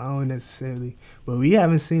 So I don't necessarily, but we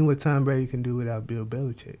haven't seen what Tom Brady can do without Bill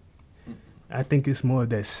Belichick. I think it's more of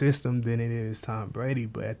that system than it is Tom Brady.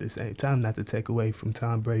 But at the same time, not to take away from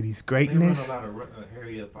Tom Brady's greatness. They run a lot of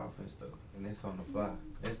hurry up offense though, and that's on the fly.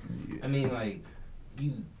 I mean, like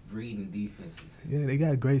you reading defenses. Yeah, they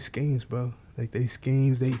got great schemes, bro. Like they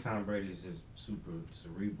schemes, they. Tom Brady's just super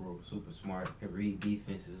cerebral, super smart. Can read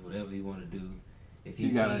defenses, whatever he want to do. If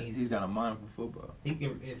he's got a mind for football. he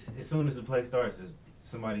can. As soon as the play starts, if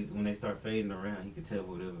somebody when they start fading around, he can tell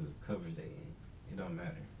whatever coverage they in. It don't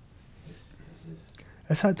matter. It's just.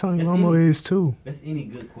 That's how Tony That's Romo any- is too. That's any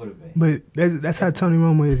good quarterback. But that's how Tony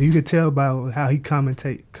Romo is. You could tell by how he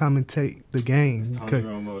commentate the game. It's Tony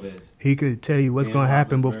Romo. That's He could tell you what's Ben going to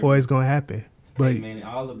happen Roethlisberger. before it's going to happen. But man,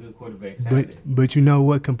 all the good quarterbacks have it. but you know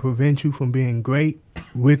what can prevent you from being great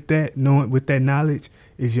with that knowledge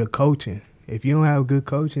is your coaching. If you don't have good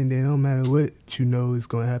coaching, then it don't matter what you know is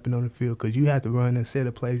going to happen on the field because you have to run a set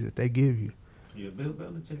of plays that they give you. Yeah, Bill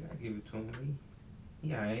Belichick, I give it to him.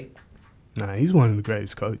 He alright. Nah, he's one of the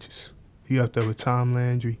greatest coaches. He up there with Tom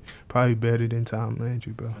Landry, probably better than Tom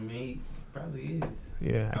Landry, bro. I mean, he probably is.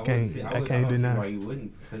 Yeah, I don't see can't why deny. you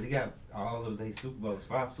wouldn't, because he got all of their Super Bowls,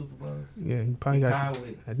 5 Super Bowls. Yeah, he probably He got. tied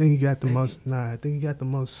with. I think he got the second. most. Nah, I think he got the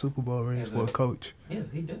most Super Bowl rings As for a a- coach. Yeah,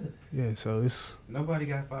 he does. Yeah, so it's Nobody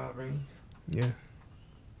got 5 rings. yeah.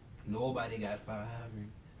 Nobody got 5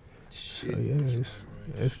 rings. So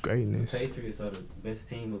yeah, it's The greatness. Patriots are the best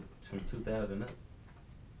team from 2000 up.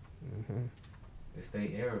 hmm It's their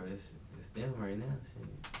era. It's them right now.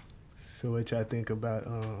 Shit. So what y'all think about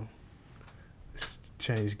let's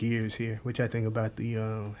change gears here. What y'all think about the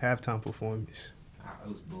halftime performance? It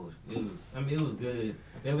was bullshit. It was good.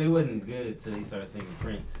 It wasn't good till he started singing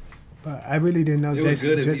Prince. But I really didn't know It was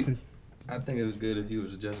good if he- Justin. I think it was good if he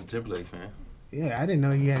was a Justin Timberlake fan. Yeah, I didn't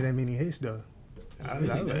know he had that many hits though. I Really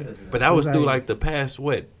like- does. But that was Like- through like the past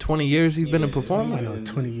 20 years he's been a Yeah, performer. I know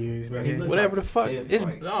 20 years. Bro, man. he looked Whatever the like fuck. Steph It's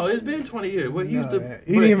Curry. it's been 20 years. What he used No, to.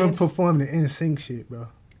 he didn't even but perform the NSYNC shit, bro.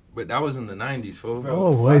 But that was in the 90s, fool. Bro,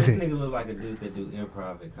 Oh, why was this it? nigga look like a dude that do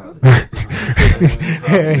improv at college.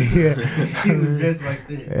 Yeah. He was just like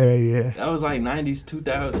this. Yeah, yeah. That was like 90s,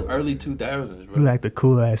 2000s, early 2000s, He bro. like the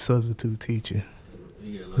cool ass substitute teacher.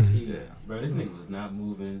 Yeah, look, bro, this nigga was not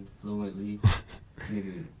moving fluently.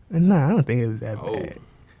 Nigga, Nah, I don't think it was that Oh. bad.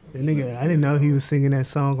 The nigga, I didn't know he was singing that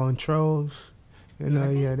song on Trolls. You know,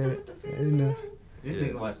 yeah, that. I didn't know. this Yeah.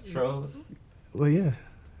 nigga watch Trolls. Well, yeah.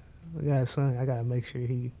 I got a son. I gotta make sure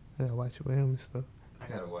I gotta watch it with him and stuff.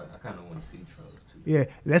 I gotta watch. I kind of want to see Trolls too. Yeah,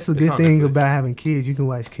 that's a It's good on thing Netflix. about having kids. You can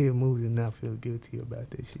watch kid movies and not feel guilty about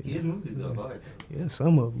that shit. His movies go yeah. hard though. Yeah,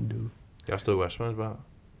 some of them do. Y'all still watch SpongeBob?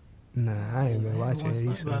 Nah, I ain't been Man, watching watch it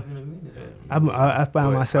recently. SpongeBob in a minute, though. I found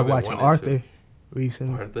Wait, myself I've been watching wanting Arthur to.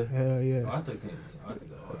 recently. Arthur? Hell yeah. Arthur can't. Arthur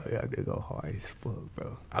go hard. Yeah, they go hard as fuck,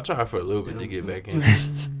 bro. I tried for a little bit to get back into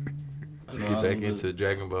I to know get all back them into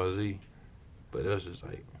Dragon Ball Z, but it was just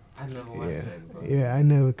like I never watched Yeah, that. Bro. yeah. I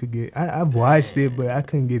never could get. I've watched it, but I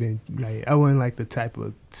couldn't get in. Like, I wasn't like the type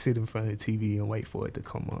of sit in front of the TV and wait for it to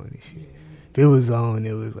come on and shit. Yeah. If it was on,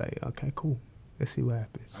 it was like, okay, cool. Let's see what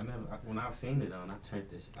happens. When I've seen it on, I turned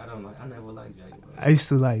this. I never liked Dragon Ball. I used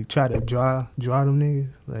to like try to draw them niggas.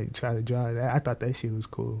 Like try to draw that. I thought that shit was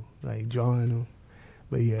cool. Like drawing them.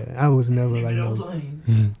 But yeah, I was never like no.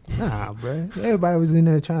 Nah, bruh. Everybody was in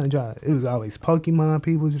there trying to draw. It was always Pokemon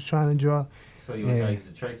people just trying to draw. So you Yeah. used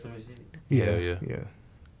to trace them and shit. Yeah, Yeah, yeah, yeah.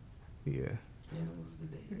 yeah, Yeah, that was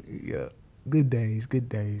the day. yeah. Good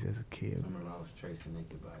days as a I kid. remember I was tracing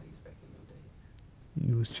naked bodies back in the day.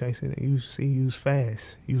 You was chasing it. You was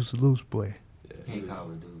fast. You was a loose boy. yeah, Can't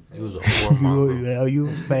call a dude. he was a You whoremonger. you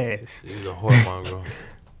was fast. He was a whoremonger.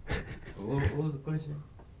 What was the question?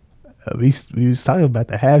 We was talking about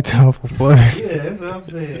the halftime performance. Yeah, that's what I'm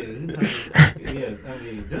saying. Yeah, I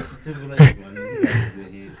mean, Justin Timberlake, my nigga, he got some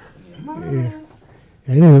good hits. Yeah.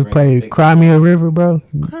 And then we played Cry Me a River, bro.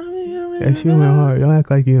 That shit went hard. Don't act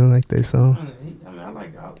like you don't like that song. I mean, I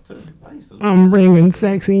like I used to. I'm bringing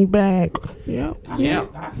sexy back. Yep. Yeah.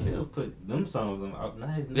 I still put them songs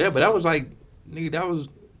on. Yeah, but that was like, nigga, that was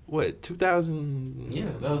what 2000. Yeah,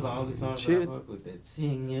 that was the only song that I Shit. fuck with. That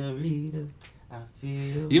Senorita, I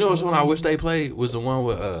feel. You know what's one I wish they played was the one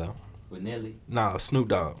with with Nelly. Snoop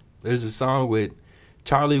Dogg. There's a song with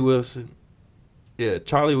Charlie Wilson. Yeah,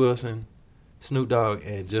 Charlie Wilson, Snoop Dogg,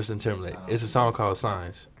 and Justin Timberlake. It's a song called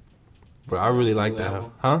Signs. Bro, I really like New that.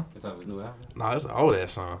 album? Huh? That's off his new album. Nah, it's an old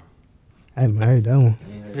ass song. I haven't heard that one.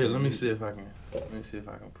 I ain't heard Here, that let me either. see if I can. Let me see if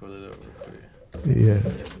I can pull it up real quick. Yeah.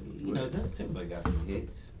 You know, Justin Timberlake got some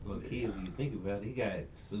hits. Well, kids, you think about it, he got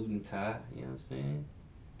Suit and Tie. You know what I'm saying?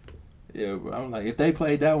 Yeah, but I'm like, if they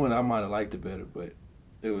played that one, I might have liked it better. But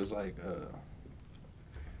it was like,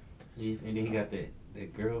 And then he got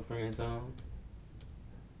that girlfriend song.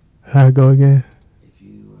 How it go again? If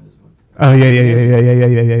you was one. Oh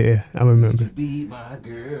yeah. I remember. You be my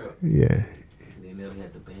girl. Yeah. They never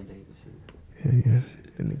had the Band-Aid and shit. Yeah.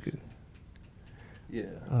 That nigga. yeah.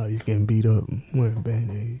 Oh, he's getting beat up wearing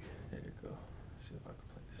Band-Aid. There you go. See if I can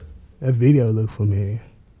play this. That video looked familiar.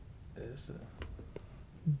 It's,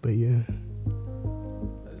 But yeah.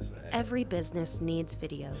 it's Every business needs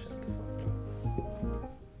videos.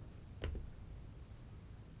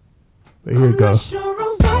 But here it I'm not goes. sure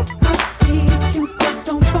of what I see. You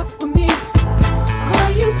don't fuck with me.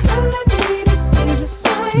 Are you telling me to see the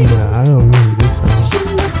sign? Nah, I don't remember this song. She's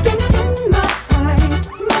looking in my eyes.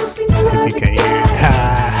 No secret. If you can't hear it. Ha,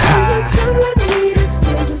 Are you ha. telling me to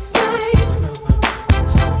see the sign?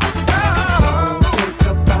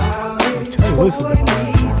 Try to listen to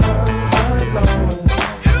it.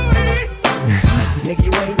 Nigga,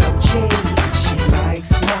 you ain't no G. She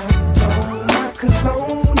likes my tone, my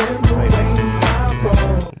cologne, and the way I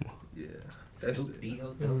roll. yeah. That's Snoop the,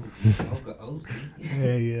 D.O.O.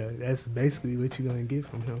 Yeah. That's basically what you're gonna get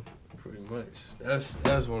from him. pretty much.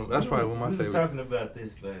 That's one. That's probably one of my We was favorite. talking about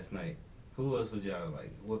this last night. Who else would y'all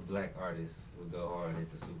like? What black artists would go hard at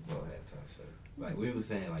the Super Bowl halftime show? Like we were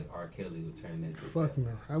saying, like R. Kelly would turn that. bitch Fuck up. no.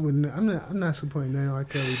 I wouldn't. I'm not supporting nothing R.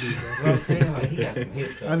 Kelly do, What bro. I'm saying, like he got some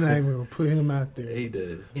hits though. I'm not even gonna put him out there. He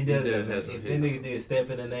does. He does have some If that hits. nigga did "Step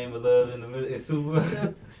in the Name of Love" in the middle, it's Super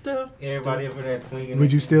Bowl. Stuff. Everybody up in there swinging.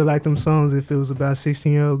 Would you still like them songs if it was about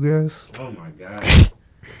 16-year-old girls? Oh my god.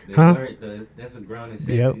 Huh? That's a grown and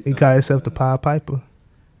sexy Yep. He song. called himself the Pied Piper.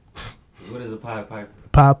 What is a Pied Piper?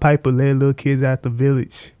 Pied Piper led little kids out the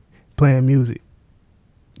village playing music.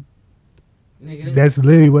 Nigga, That's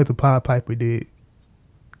literally what the Pied Piper did.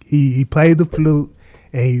 He played the flute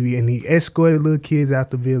and he escorted little kids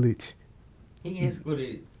out the village. he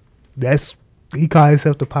escorted. He called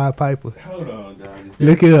himself the Pied Piper. Hold on, dog.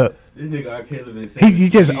 Look it up. This nigga R. Kelly been saying. He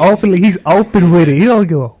just years. he's open with it. He don't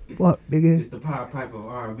give a fuck, nigga. It's the Pied Piper of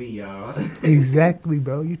R&B, y'all. Exactly,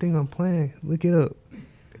 bro. You think I'm playing? Look it up.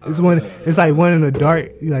 It's like one of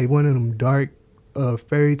them dark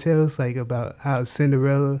fairy tales, like about how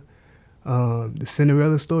Cinderella, the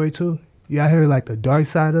Cinderella story too. Yeah, I heard like the dark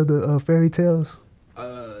side of the fairy tales.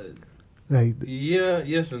 Like Yeah.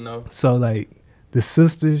 Yes and no. so, like the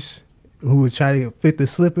sisters who would try to fit the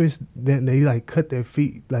slippers, then they like cut their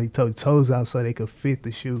feet, like toes out so they could fit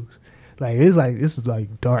the shoes. Like this is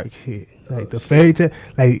like dark shit. Like the fairy tale,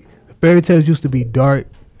 like the fairy tales used to be dark.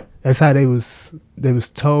 That's how they was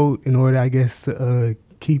told in order, I guess, to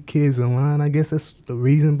keep kids in line. I guess that's the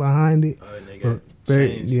reason behind it. And they But got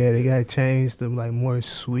changed. yeah, they got changed to like more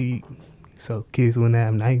sweet, so kids wouldn't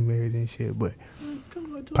have nightmares and shit. But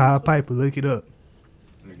Pied Piper, look it up.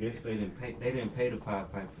 I guess they didn't pay the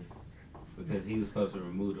Pied Piper because he was supposed to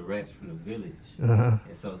remove the rats from the village. Uh-huh.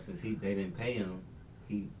 And so since they didn't pay him,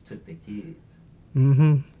 he took the kids.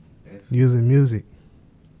 Mm-hmm. That's Using music.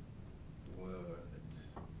 what.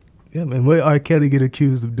 Yeah, man. What R. Kelly get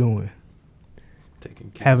accused of doing?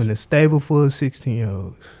 Taking kids. Having a stable full of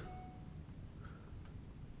 16-year-olds.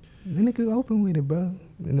 The nigga open with it, bro.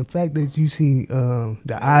 And the fact that you see the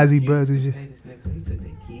Ozzy brothers, Hey, this nigga, so he took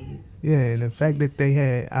their kids. yeah, and the fact that they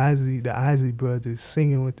had the Ozzy brothers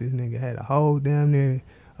singing with this nigga, had a whole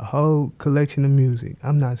whole collection of music.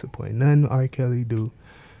 I'm not supporting nothing R. Kelly do.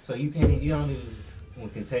 So you don't even, when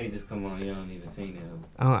Contagious come on, you don't even sing them.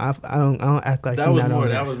 I don't act like That he was not more. on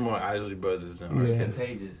That there. was more Isley Brothers than Yeah. R. Kelly.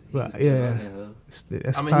 Contagious. He Right, was still yeah. on that, huh?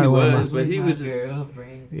 That's I mean, probably he one of was, but he My was.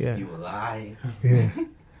 girlfriends. Yeah. You a liar. yeah.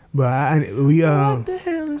 But we What the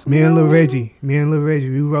hell is me and going Lil on? Reggie,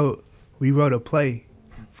 we wrote a play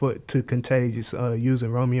to Contagious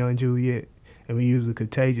using Romeo and Juliet, and we used the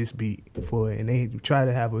Contagious beat for it, and they tried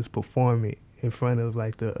to have us perform it in front of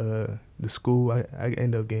like the school. I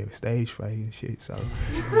ended up getting stage fright and shit, so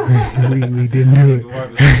we didn't do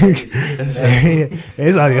it.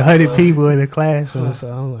 There's only 100 people in the classroom,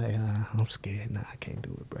 so I'm like, I'm scared. Nah, I can't do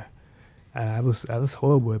it, bro. I was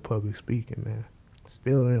horrible at public speaking, man.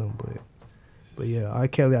 Still am, but yeah, R.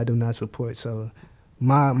 Kelly I do not support. So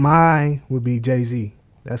mine would be Jay-Z.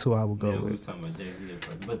 That's who I would go Yeah, we was with. talking about Jay-Z at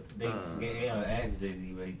first. But they asked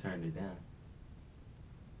Jay-Z, but he turned it down.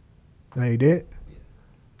 No, you did?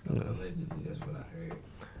 Yeah. No. Allegedly, that's what I heard.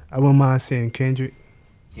 I wouldn't mind seeing Kendrick.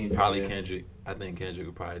 Kendrick, Probably yeah. Kendrick. I think Kendrick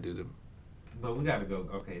would probably do the. But we gotta go,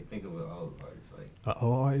 okay, think of an old artist, like An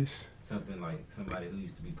old artist. something like somebody who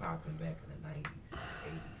used to be popping back in the 90s,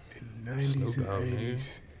 80s. 90s Snoop and Dogg, 80s.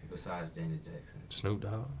 Besides Janet Jackson. Snoop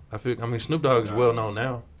Dogg. I mean, Snoop Dogg is well known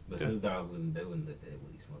now. But Snoop Dogg wouldn't let that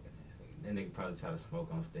Willie smoke in that thing. That nigga probably try to smoke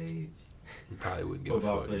on stage. He probably wouldn't give a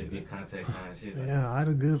Football fuck. players either. get contact high and shit. Yeah, all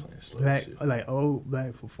the good Playing slow black, shit. like old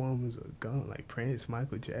black performers are gone, like Prince,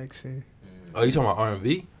 Michael Jackson. Oh, you talking about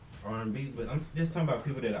R&B? R&B, but I'm just talking about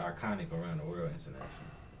people that are iconic around the world internationally.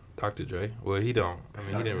 Dr. Dre. Well, he don't. I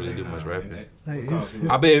mean, he didn't really do much rapping. Like,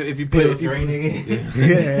 I bet if you put Still Dre, nigga.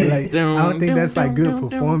 Yeah, like I don't think that's like good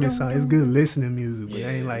performance song. It's good listening music, but it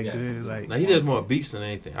ain't like Yeah, good like. Now he does more beats than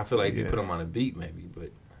anything. I feel like if you Yeah. put him on a beat, maybe,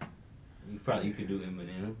 but You could do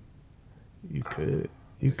Eminem, You could,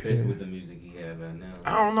 you especially with could. the music he have right now.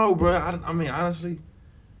 I don't know, bro. I mean, honestly,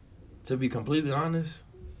 to be completely honest,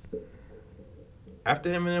 after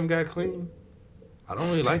Eminem got clean, I don't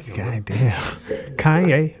really like him. bro. God damn,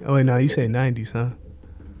 Kanye. Oh wait, no, you said 90s, huh?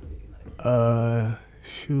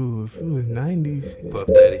 Shoot, if it was 90s, Puff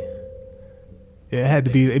Daddy. yeah, it had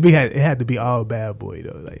to be. It had to be all Bad Boy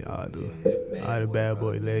though, like all the Bad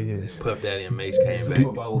Boy legends. Puff Daddy and Mace came back.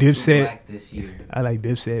 Super Bowl was Dipset. too black this year. I like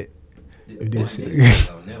Dipset. Dipset.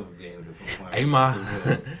 I'll never be able to perform. Hey, ma.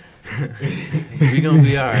 We gonna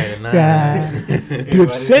be alright tonight.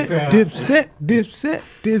 Dipset, Dipset, Dipset,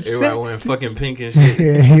 Everybody Dipset. wearing fucking pink and shit.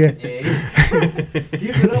 Yeah, yeah.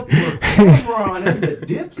 Give it up for Cameron and the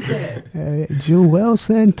Dipset. Joel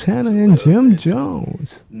Santana and Jim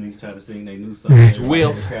Jones. Niggas try to sing their new song. Everybody in the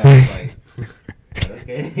Wills. crowd was like,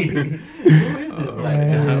 okay. Who is this black I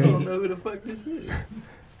guy? don't know who the fuck this is.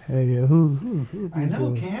 Hey, yeah, who be I know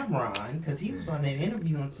doing- Cameron because he was on that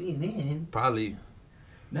interview on CNN. Probably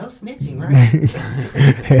No snitching, right?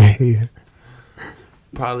 Hey,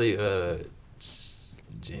 Probably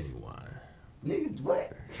Genuine. Niggas,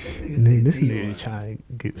 what? nigga, this nigga trying to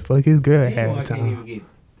get fuck his girl half Genuine the can't even time. get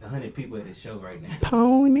 100 people at his show right now.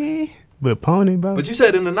 Pony, but Pony, bro. But you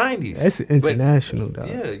said in the 90s. That's international, dog.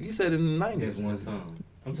 Yeah, you said in the 90s. There's one song.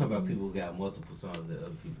 I'm talking about people who got multiple songs that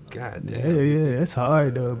other people know. God Yeah, damn. yeah, that's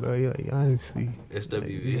hard though, bro. Yeah, like, honestly, SWV.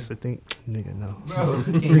 like, just to think, nigga, no. Bro,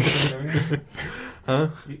 you can't stand around. Huh?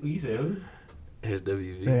 You said who?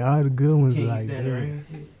 SWV. Hey, all the good ones Can't like you stand the that. rain?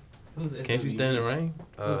 Shit. Who's Can't you SWV? stand the rain?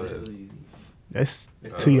 Who's SWV? That's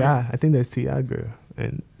That's Ti. Ti. I think that's Ti girl,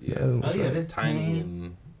 and Yeah. the other Oh one's yeah, right. that's Tiny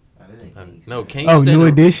and Oh, that ain't Can't no, Stand. can you Oh, stand New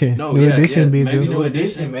the- Edition. No, New yeah, Edition yeah, be maybe doing. New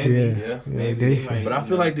Edition, maybe. Yeah, Yeah. New Maybe they Edition. might- But I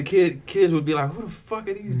feel like the kids would be like, who the fuck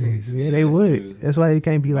are these niggas? Yeah, they That's would. true. That's why it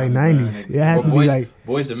can't be like Probably 90s. It had Or to be boys, like.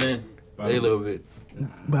 boys and men. They a little bit.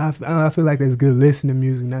 But I feel like that's good listening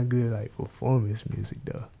music, not good like performance music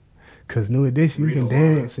though. Cause New Edition, you can Rita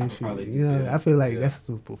Ora dance and shit. probably You know, good. I feel like Yeah. that's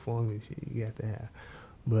the performance shit you got to have.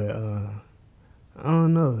 But I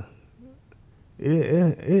don't know.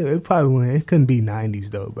 It probably wouldn't. It couldn't be 90s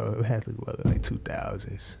though, bro. It had to be like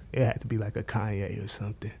 2000s. It had to be like a Kanye or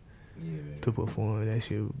something Yeah, to perform. That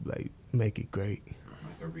shit would like make it great.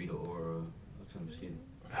 like a Rita Ora or some shit.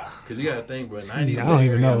 Cause you gotta think, bro. 90s. I don't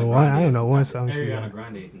even know Ariana one. I Grande- don't know one song she Ariana got.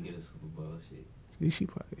 Grande can get a Super Bowl shit. She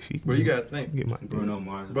probably she. Bro, you can- gotta think. she get my Bruno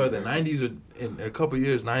Mars. Bro, the 90s would, in a couple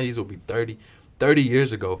years, 90s will be 30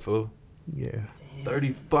 years ago, fool. Yeah.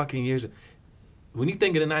 30 fucking years. When you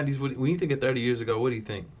think of the 90s, when you think of 30 years ago, what do you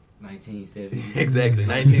think? 1970. Exactly,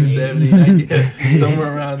 1970, 90, yeah,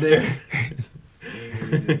 somewhere around there.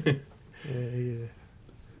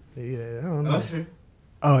 Yeah. I don't know. Usher.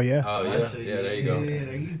 Oh yeah. Oh, yeah. Usher, Yeah, there you go. Yeah,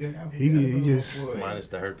 there you go. He just- Minus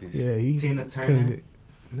the herpes. Yeah, he Tina Turner. couldn't.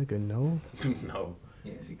 Nigga, no. No.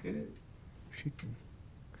 Yeah, she could. She,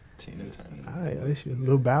 Tina Turner. all right, that shit.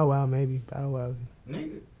 Little Bow Wow, maybe. Bow Wow.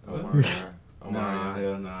 Nigga. Omarion. Nah, Omarion.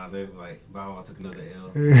 hell nah. They were like, Bow Wow took another L.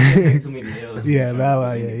 They took too many L's. Yeah, Bow Wow.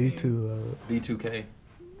 Trying to Yeah, do he anything. too. B2K.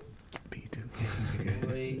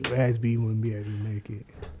 B2. Raz B wouldn't be able to make it.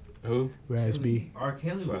 Who? Raz B. R.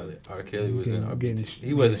 Kelly was Probably. R. Kelly was in Getting- our getting- B2K.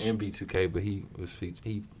 He wasn't in B2K, but he was featured.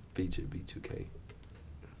 He featured B2K.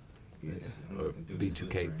 Or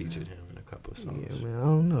B2K featured him in a couple of songs. Yeah, man. I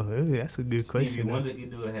don't know. That's a good Stevie question. though. Wonder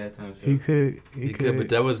could do a halftime show. He could. He He could, but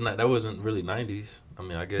that wasn't really 90s. I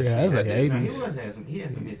mean, I guess Yeah, he that was had like that- 80s. He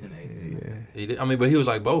had some hits in the 80s. Yeah. He did, I mean, but he was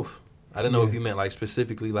like both. I didn't know if Yeah. you meant like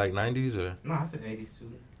specifically like 90s or. No, I said 80s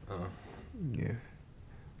too. Yeah.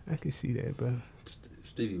 I can see that, bro.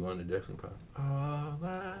 Stevie Wonder definitely probably. All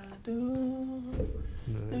I do.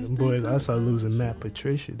 Them boys also losing Matt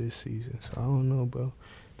Patricia this season, so I don't know, bro.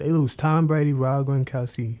 They lose Tom Brady, Rob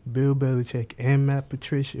Gronkowski, Bill Belichick, and Matt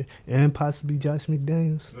Patricia, and possibly Josh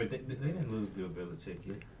McDaniels. But they didn't lose Bill Belichick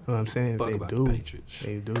yet. What I'm saying, Fuck if about they the do, Patriots.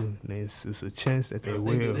 they do. It's a chance that they If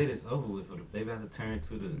will. they do that, it's over with for them. They about to turn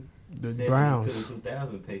to the The 70s Browns. to the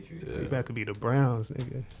 2000 Patriots. Yeah. They about to be the Browns,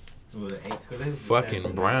 nigga. Well, the X, 'cause they was Fucking established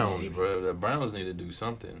in Browns, 1980. bro. The Browns need to do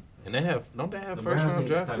something. And they have, don't they have The first Browns round need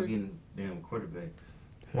to draft stop pick? getting damn quarterbacks.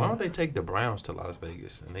 Why don't they take the Browns to Las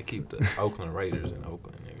Vegas and they keep the Oakland Raiders in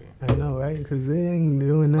Oakland, nigga? I know, right? Because they ain't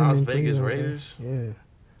doing nothing. Las in Vegas Cleveland, Raiders? Yeah.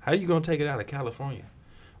 How you gonna take it out of California?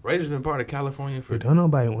 Raiders been part of California for But don't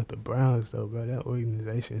nobody want the Browns, though, bro. That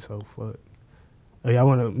organization so fucked. Oh, y'all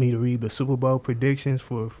want me to read the Super Bowl predictions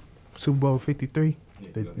for Super Bowl 53? Yeah,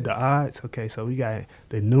 The, go ahead. the odds? Okay, so we got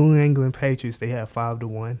the New England Patriots. They have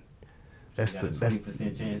 5-1. That's Got the a that's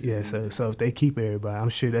 20% chance. yeah. So if they keep everybody, I'm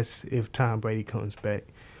sure that's if Tom Brady comes back.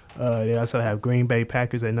 They also have Green Bay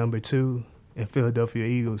Packers at number 2 and Philadelphia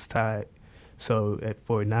Eagles tied. So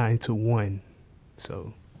for 9-1.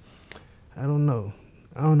 So I don't know.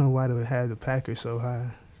 I don't know why they had the Packers so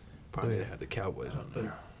high. probably Yeah. had the Cowboys on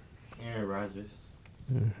there. Aaron Rodgers.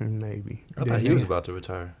 Maybe. I thought Then he they- was about to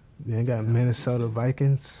retire. Then got Minnesota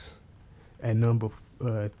Vikings at number,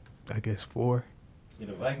 I guess 4. Yeah,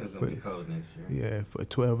 the Vikings gonna be cold next year. Yeah, for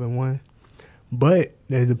 12-1. But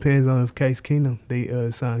that depends on if Case Keenum.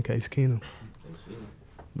 They signed Case Keenum, They should.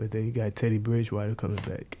 but they got Teddy Bridgewater coming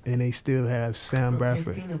back, and they still have Sam Bro, Case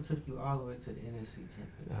Bradford. Keenum took you all the way to the NFC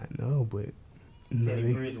Championship. I know, but no,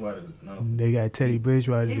 Teddy Bridgewater was no. they got Teddy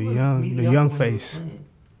Bridgewater, He the was young mediocre when he was face. playing.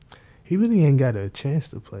 He really ain't got a chance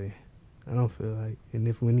to play. I don't feel like, and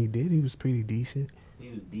if when he did, he was pretty decent. He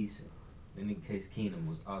was decent. Then in Case Keenum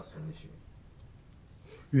was awesome this year.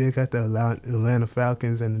 We got the Atlanta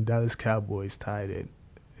Falcons and the Dallas Cowboys tied at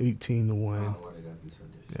 18-1 Why they gotta be so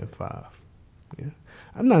at disrespectful? 5. Yeah,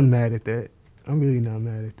 I'm not mad at that. I'm really not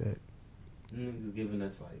mad at that. Niggas giving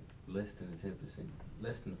us like less than a 10%,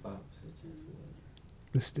 less than a 5% chance of winning.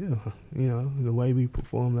 But still, you know, the way we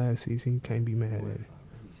performed last season, you can't be mad at it.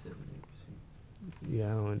 Maybe 7-8%. Yeah, I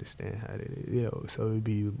don't understand how that is. Yeah, so it'd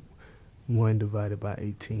be 1 divided by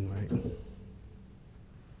 18, right?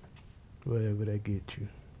 Whatever that gets you.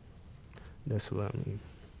 That's what I mean.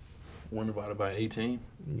 1 divided by 18.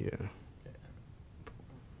 Yeah.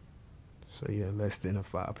 So yeah, less than a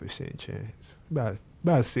 5% chance. About a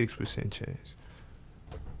 6% chance.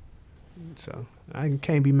 So I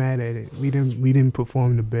can't be mad at it. We didn't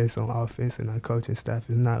perform the best on offense, and our coaching staff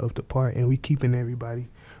is not up to par, and we keeping everybody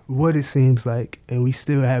what it seems like, and we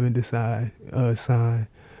still haven't signed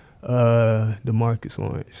DeMarcus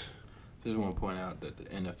Lawrence. Just want to point out that the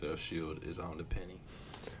NFL Shield is on the penny.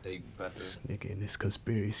 They about to. This nigga in this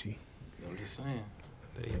conspiracy. I'm just saying.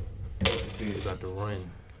 They about to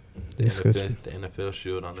run the This NFL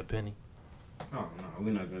Shield on the penny. Oh no,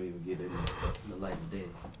 we're not gonna even get it in the light of day.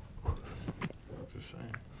 I'm just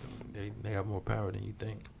saying. They got more power than you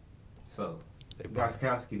think. So, They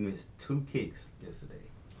Gronkowski missed 2 kicks yesterday.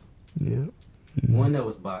 Yeah. One that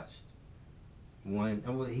was botched. One,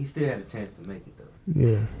 well, he still had a chance to make it though.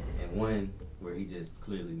 Yeah. And one where he just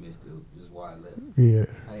clearly missed it, just wide left. Yeah.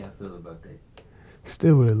 How y'all feel about that?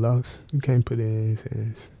 Still would have lost. You can't put it in his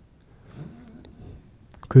hands.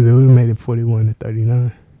 Because it would have made it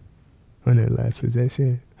 41-39 on that last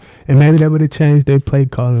possession. And maybe that would have changed their play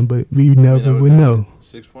calling, but we never would know.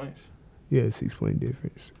 6 points. Yeah, 6-point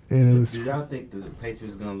difference. And it was, Did y'all think the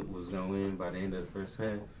Patriots was gonna win by the end of the first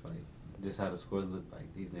half? Like, just how the score looked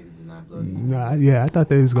like? These niggas did not blow. nah, yeah, I thought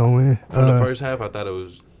they was going to win. For the first half, I thought it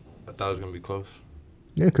was gonna be close.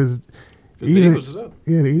 Yeah, because The Eagles was up.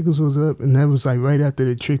 Yeah, the Eagles was up, and that was like right after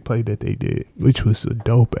the trick play that they did, which was a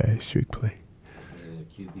dope-ass trick play.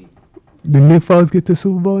 Yeah, QB. Did Nick Foles get the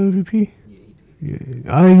Super Bowl MVP? Yeah, he did.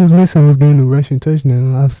 Yeah, all he was missing was getting the rushing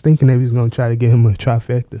touchdown. I was thinking they was gonna try to get him a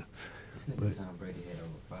trifecta. This nigga But- Tom Brady had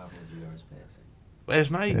over 500 yards passing.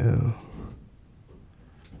 Last night. Yeah,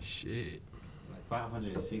 Shit. Like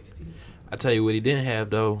 560. I tell you what he didn't have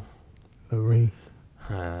though. a ring.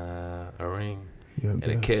 A ring Yeah, and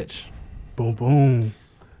a catch. boom, boom.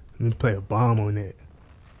 Let me play a bomb on that.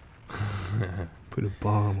 Put a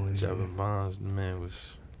bomb on it. Dropping bombs, the man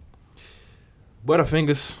was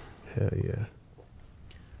Butterfingers. Hell yeah.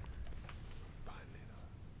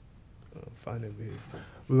 Find it.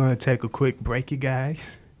 We're gonna take a quick break, you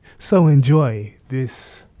guys. So enjoy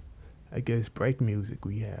this, I guess, break music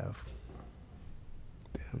we have.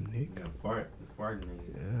 Damn, Nick. You got fart, the fart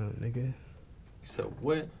nigga. Yeah, nigga. So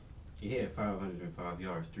what? He had 505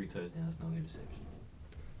 yards, 3 touchdowns, no interception.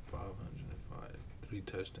 505, 3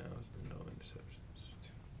 touchdowns and no interceptions.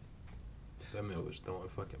 That man was throwing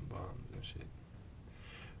fucking bombs and shit.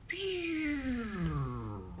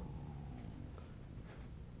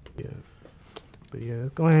 Yeah. But yeah,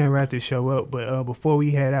 let's go ahead and wrap this show up. But before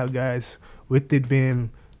we head out, guys, with it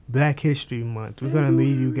being Black History Month, we're gonna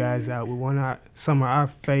leave you guys out with some of our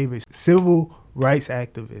favorite civil rights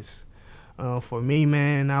activists. For me,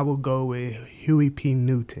 man, I will go with Huey P.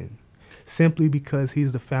 Newton. simply because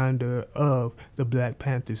he's the founder of the Black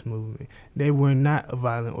Panthers movement. They were not a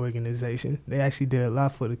violent organization. They actually did a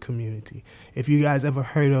lot for the community. If you guys ever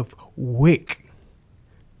heard of WIC,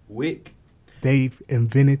 they've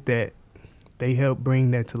invented that. They helped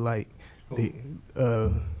bring that to light.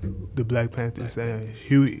 The Black Panthers,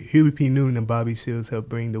 Huey P. Newton and Bobby Seals helped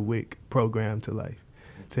bring the WIC program to life,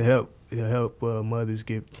 to help mothers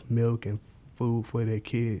get milk and food for their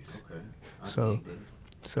kids. Okay.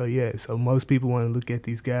 So most people want to look at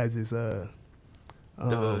these guys as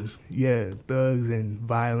Thugs. Thugs and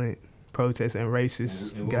violent protests and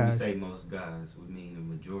racist And when guys. we say most guys, we mean the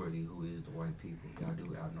majority, who is the white people. Y'all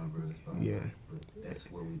do outnumber us by Yeah. a lot, but that's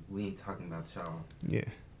what we ain't talking about y'all. Yeah.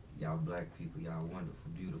 Y'all black people, y'all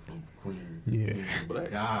wonderful, beautiful queens. Yeah. Kings,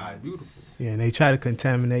 Black, gods. beautiful. Yeah, and they try to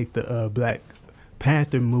contaminate the Black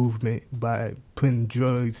Panther movement by putting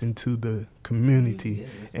drugs into the community. Yeah,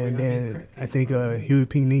 that's where And y'all then get I crack think from.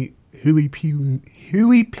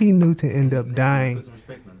 Huey P. Newton ended up dying. Put some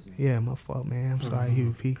respect on his name. Yeah, my fault, man. I'm sorry,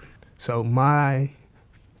 Huey P. So my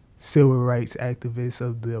civil rights activist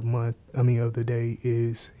of the day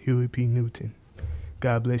is Huey P. Newton.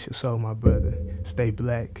 God bless your soul, my brother. Stay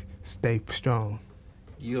black, stay strong.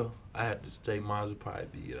 Yeah, I had to say mine would probably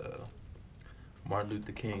be Martin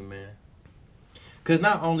Luther King, man. Because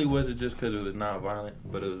not only was it just because it was nonviolent,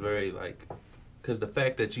 but it was very because the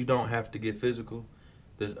fact that you don't have to get physical,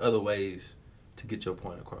 there's other ways to get your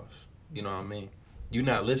point across. You know what I mean? You're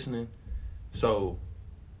not listening, so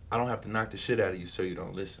I don't have to knock the shit out of you so you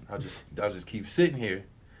don't listen. I'll just keep sitting here.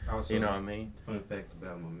 Also, You know what I mean? Fun fact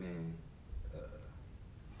about my man,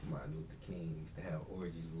 Martin Luther King used to have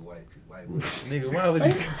orgies with white people. White women. Nigga, why would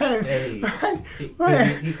you?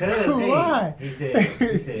 Why? He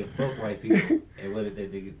said fuck white people. And what did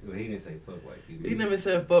that nigga? Well, he didn't say fuck white people. He never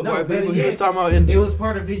said fuck No, white better people. He yet, was talking about It was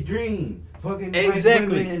part of his dream. Fucking Exactly.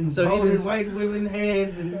 white women and So he holding just- white women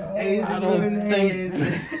hands and I Asian don't women think-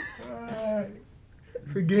 hands.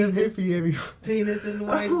 Forgive hippie, every Penis in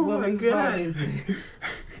white Oh my women's God. bodies.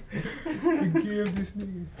 forgive this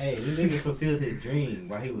nigga. Hey, this nigga fulfilled his dream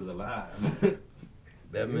while he was alive.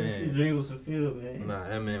 That His man. dream was fulfilled, man. Nah,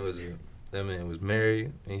 that man was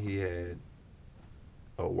married and he had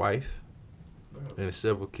a wife Bro, and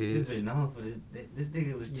several he's kids. been known for this. This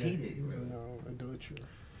nigga was cheated. Bro. Adultery.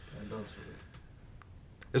 Adultery.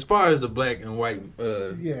 As far as the black and white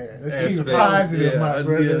Yeah, let's aspect, be positive, my yeah,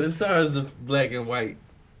 brother. as far as the black and white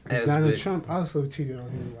Donald aspect, Trump also cheated on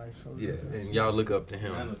his wife. So yeah, and y'all look up to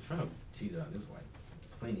him. Donald Trump cheated on his wife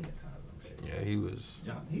plenty of times, I'm sure. Yeah, he was.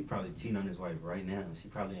 He probably cheating on his wife right now. She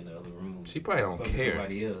probably in the other room. She probably don't fucking care.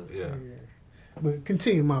 Somebody else. Yeah. But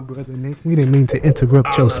continue, my brother Nick. We didn't mean to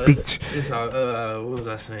interrupt your speech. It's all, what was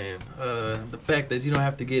I saying? The fact that you don't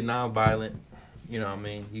have to get nonviolent. You know what I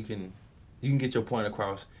mean? You can get your point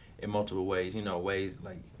across in multiple ways. You know, ways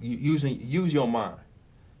like use your mind.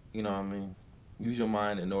 You know what I mean? Use your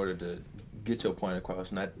mind in order to get your point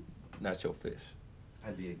across, not your fist. I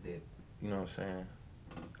dig that. You know what I'm saying?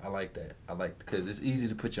 I like that. Because it's easy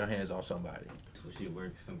to put your hands on somebody. That's what shit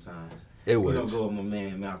works sometimes. It We don't works. go with my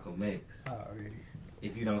man Malcolm X. Already.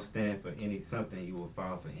 If you don't stand for something, you will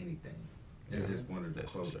fall for anything. That's just one of the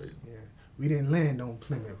That's for quotes. certain. Yeah. We didn't land on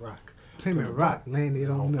Plymouth Rock. Plymouth Rock landed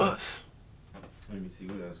on us. Let me see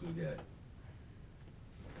what else we got.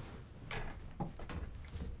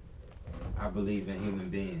 I believe in human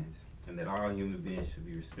beings and that all human beings should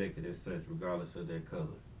be respected as such, regardless of their color.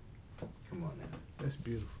 Come on now. That's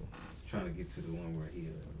beautiful. Trying to get to the one where he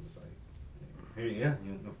was like,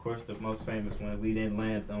 of course, the most famous one. We didn't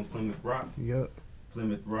land on Plymouth Rock. Yep.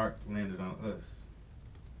 Plymouth Rock landed on us.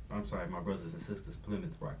 I'm sorry, my brothers and sisters.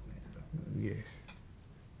 Plymouth Rock landed on us. Yes.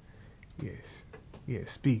 Yes.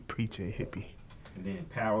 Yes. Speak, preacher, hippie. And then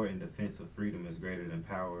power in defense of freedom is greater than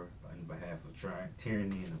power on behalf of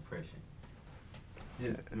tyranny and oppression.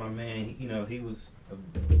 Just my man, he was a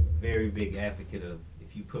very big advocate of,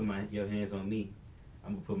 if you put your hands on me,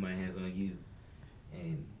 I'm gonna put my hands on you.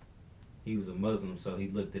 And he was a Muslim, so he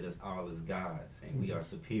looked at us all as gods, and we are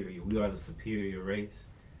superior. We are the superior race.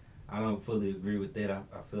 I don't fully agree with that. I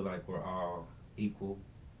feel like we're all equal,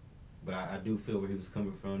 but I do feel where he was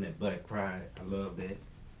coming from, that black pride. I love that.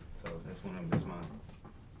 So that's mine.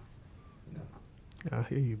 I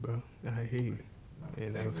hear you, bro. I hear you. My Yeah,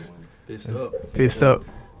 that favorite was- one. Fist up. Fist up.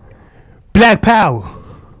 Black power.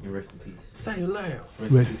 And rest in peace. Say it loud.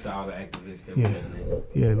 Rest in peace to all the activists that Yeah. were listening.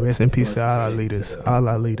 Yeah, rest in peace to all our leaders. All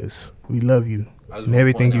our leaders. We love you. I just And wanna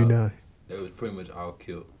everything point you out, done. They was pretty much all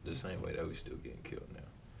killed the same way that we still getting killed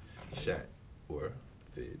now. Shot or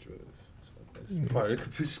fed drugs. So that's part of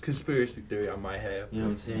the conspiracy theory I might have. You know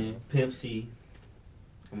what I'm saying? Pimp C.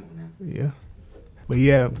 Come on now. Yeah. But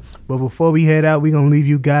yeah, but before we head out, we gonna leave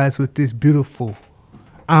you guys with this beautiful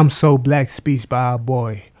 "I'm So Black" speech by our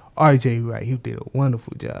boy RJ Wright. He did a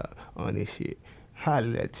wonderful job on this shit.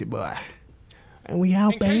 Holla at you, boy. And we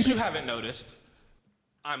out, In baby. case you haven't noticed,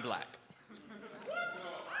 I'm black.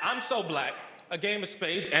 I'm so black, a game of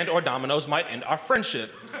spades and or dominoes might end our friendship.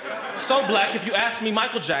 So black, if you ask me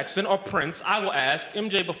Michael Jackson or Prince, I will ask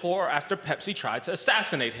MJ before or after Pepsi tried to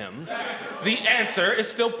assassinate him. The answer is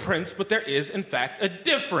still Prince, but there is, in fact, a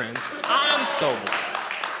difference. I'm so black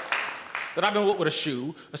that I've been with a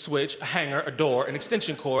shoe, a switch, a hanger, a door, an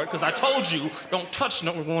extension cord, because I told you, don't touch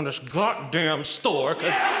nothing in this goddamn store,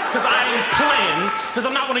 because I ain't playing, because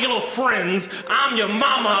I'm not one of your little friends. I'm your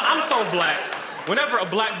mama. I'm so black. Whenever a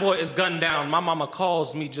black boy is gunned down, my mama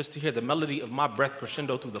calls me just to hear the melody of my breath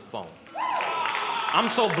crescendo through the phone. I'm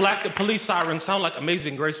so black that police sirens sound like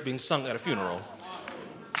Amazing Grace being sung at a funeral.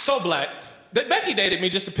 So black that Becky dated me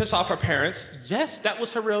just to piss off her parents. Yes, that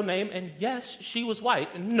was her real name, and yes, she was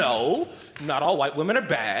white. No, not all white women are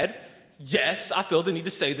bad. Yes, I feel the need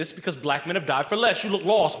to say this because black men have died for less. You look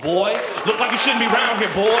lost, boy. Look like you shouldn't be around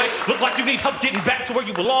here, boy. Look like you need help getting back to where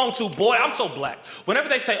you belong to, boy. I'm so black. Whenever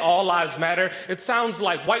they say all lives matter, it sounds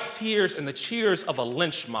like white tears and the cheers of a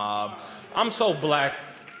lynch mob. I'm so black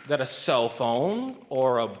that a cell phone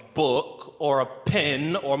or a book or a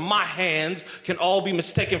pen or my hands can all be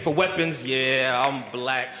mistaken for weapons. Yeah, I'm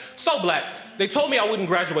black. So black, they told me I wouldn't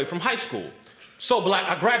graduate from high school. So black,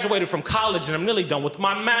 I graduated from college and I'm nearly done with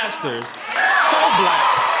my master's. So black,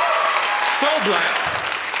 so black.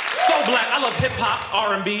 So black, I love hip hop,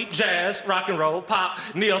 R&B, jazz, rock and roll, pop,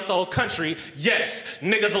 neo soul, country. Yes,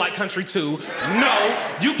 niggas like country too. No,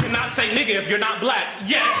 you cannot say nigga if you're not black.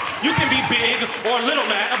 Yes, you can be big or little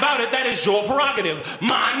mad about it. That is your prerogative.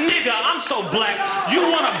 My nigga, I'm so black. You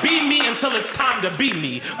wanna be me until it's time to be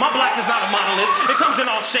me. My black is not a monolith. It comes in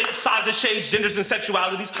all shapes, sizes, shades, genders, and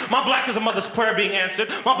sexualities. My black is a mother's prayer being answered.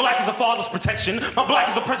 My black is a father's protection. My black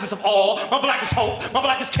is the presence of all. My black is hope. My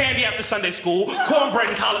black is candy after Sunday school. Cornbread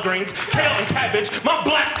and collard greens. Kale and cabbage. My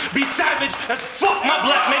black be savage as fuck. My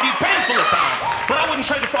black may be painful at times, but I wouldn't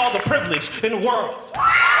trade it for all the privilege in the world.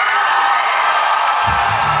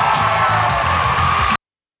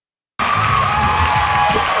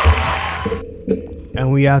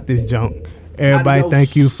 And we out this junk. Everybody,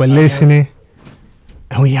 thank you for listening.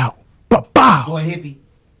 And we out. Ba-bow. Boy hippie.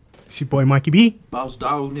 It's your boy Mikey B. Boss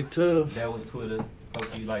Dog, Nick Tubb. That was Twitter.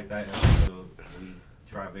 Hope you like that episode. We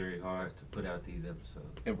try very hard to put out these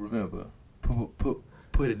episodes. And remember,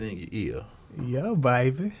 put it in your ear. Yeah,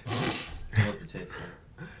 baby. No protection.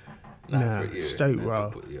 Nah, for ear, straight not raw.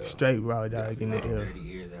 to put ear. Straight raw, dog, in the ear.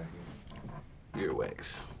 Dirty ears out here.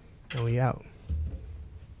 Earwax. And we out.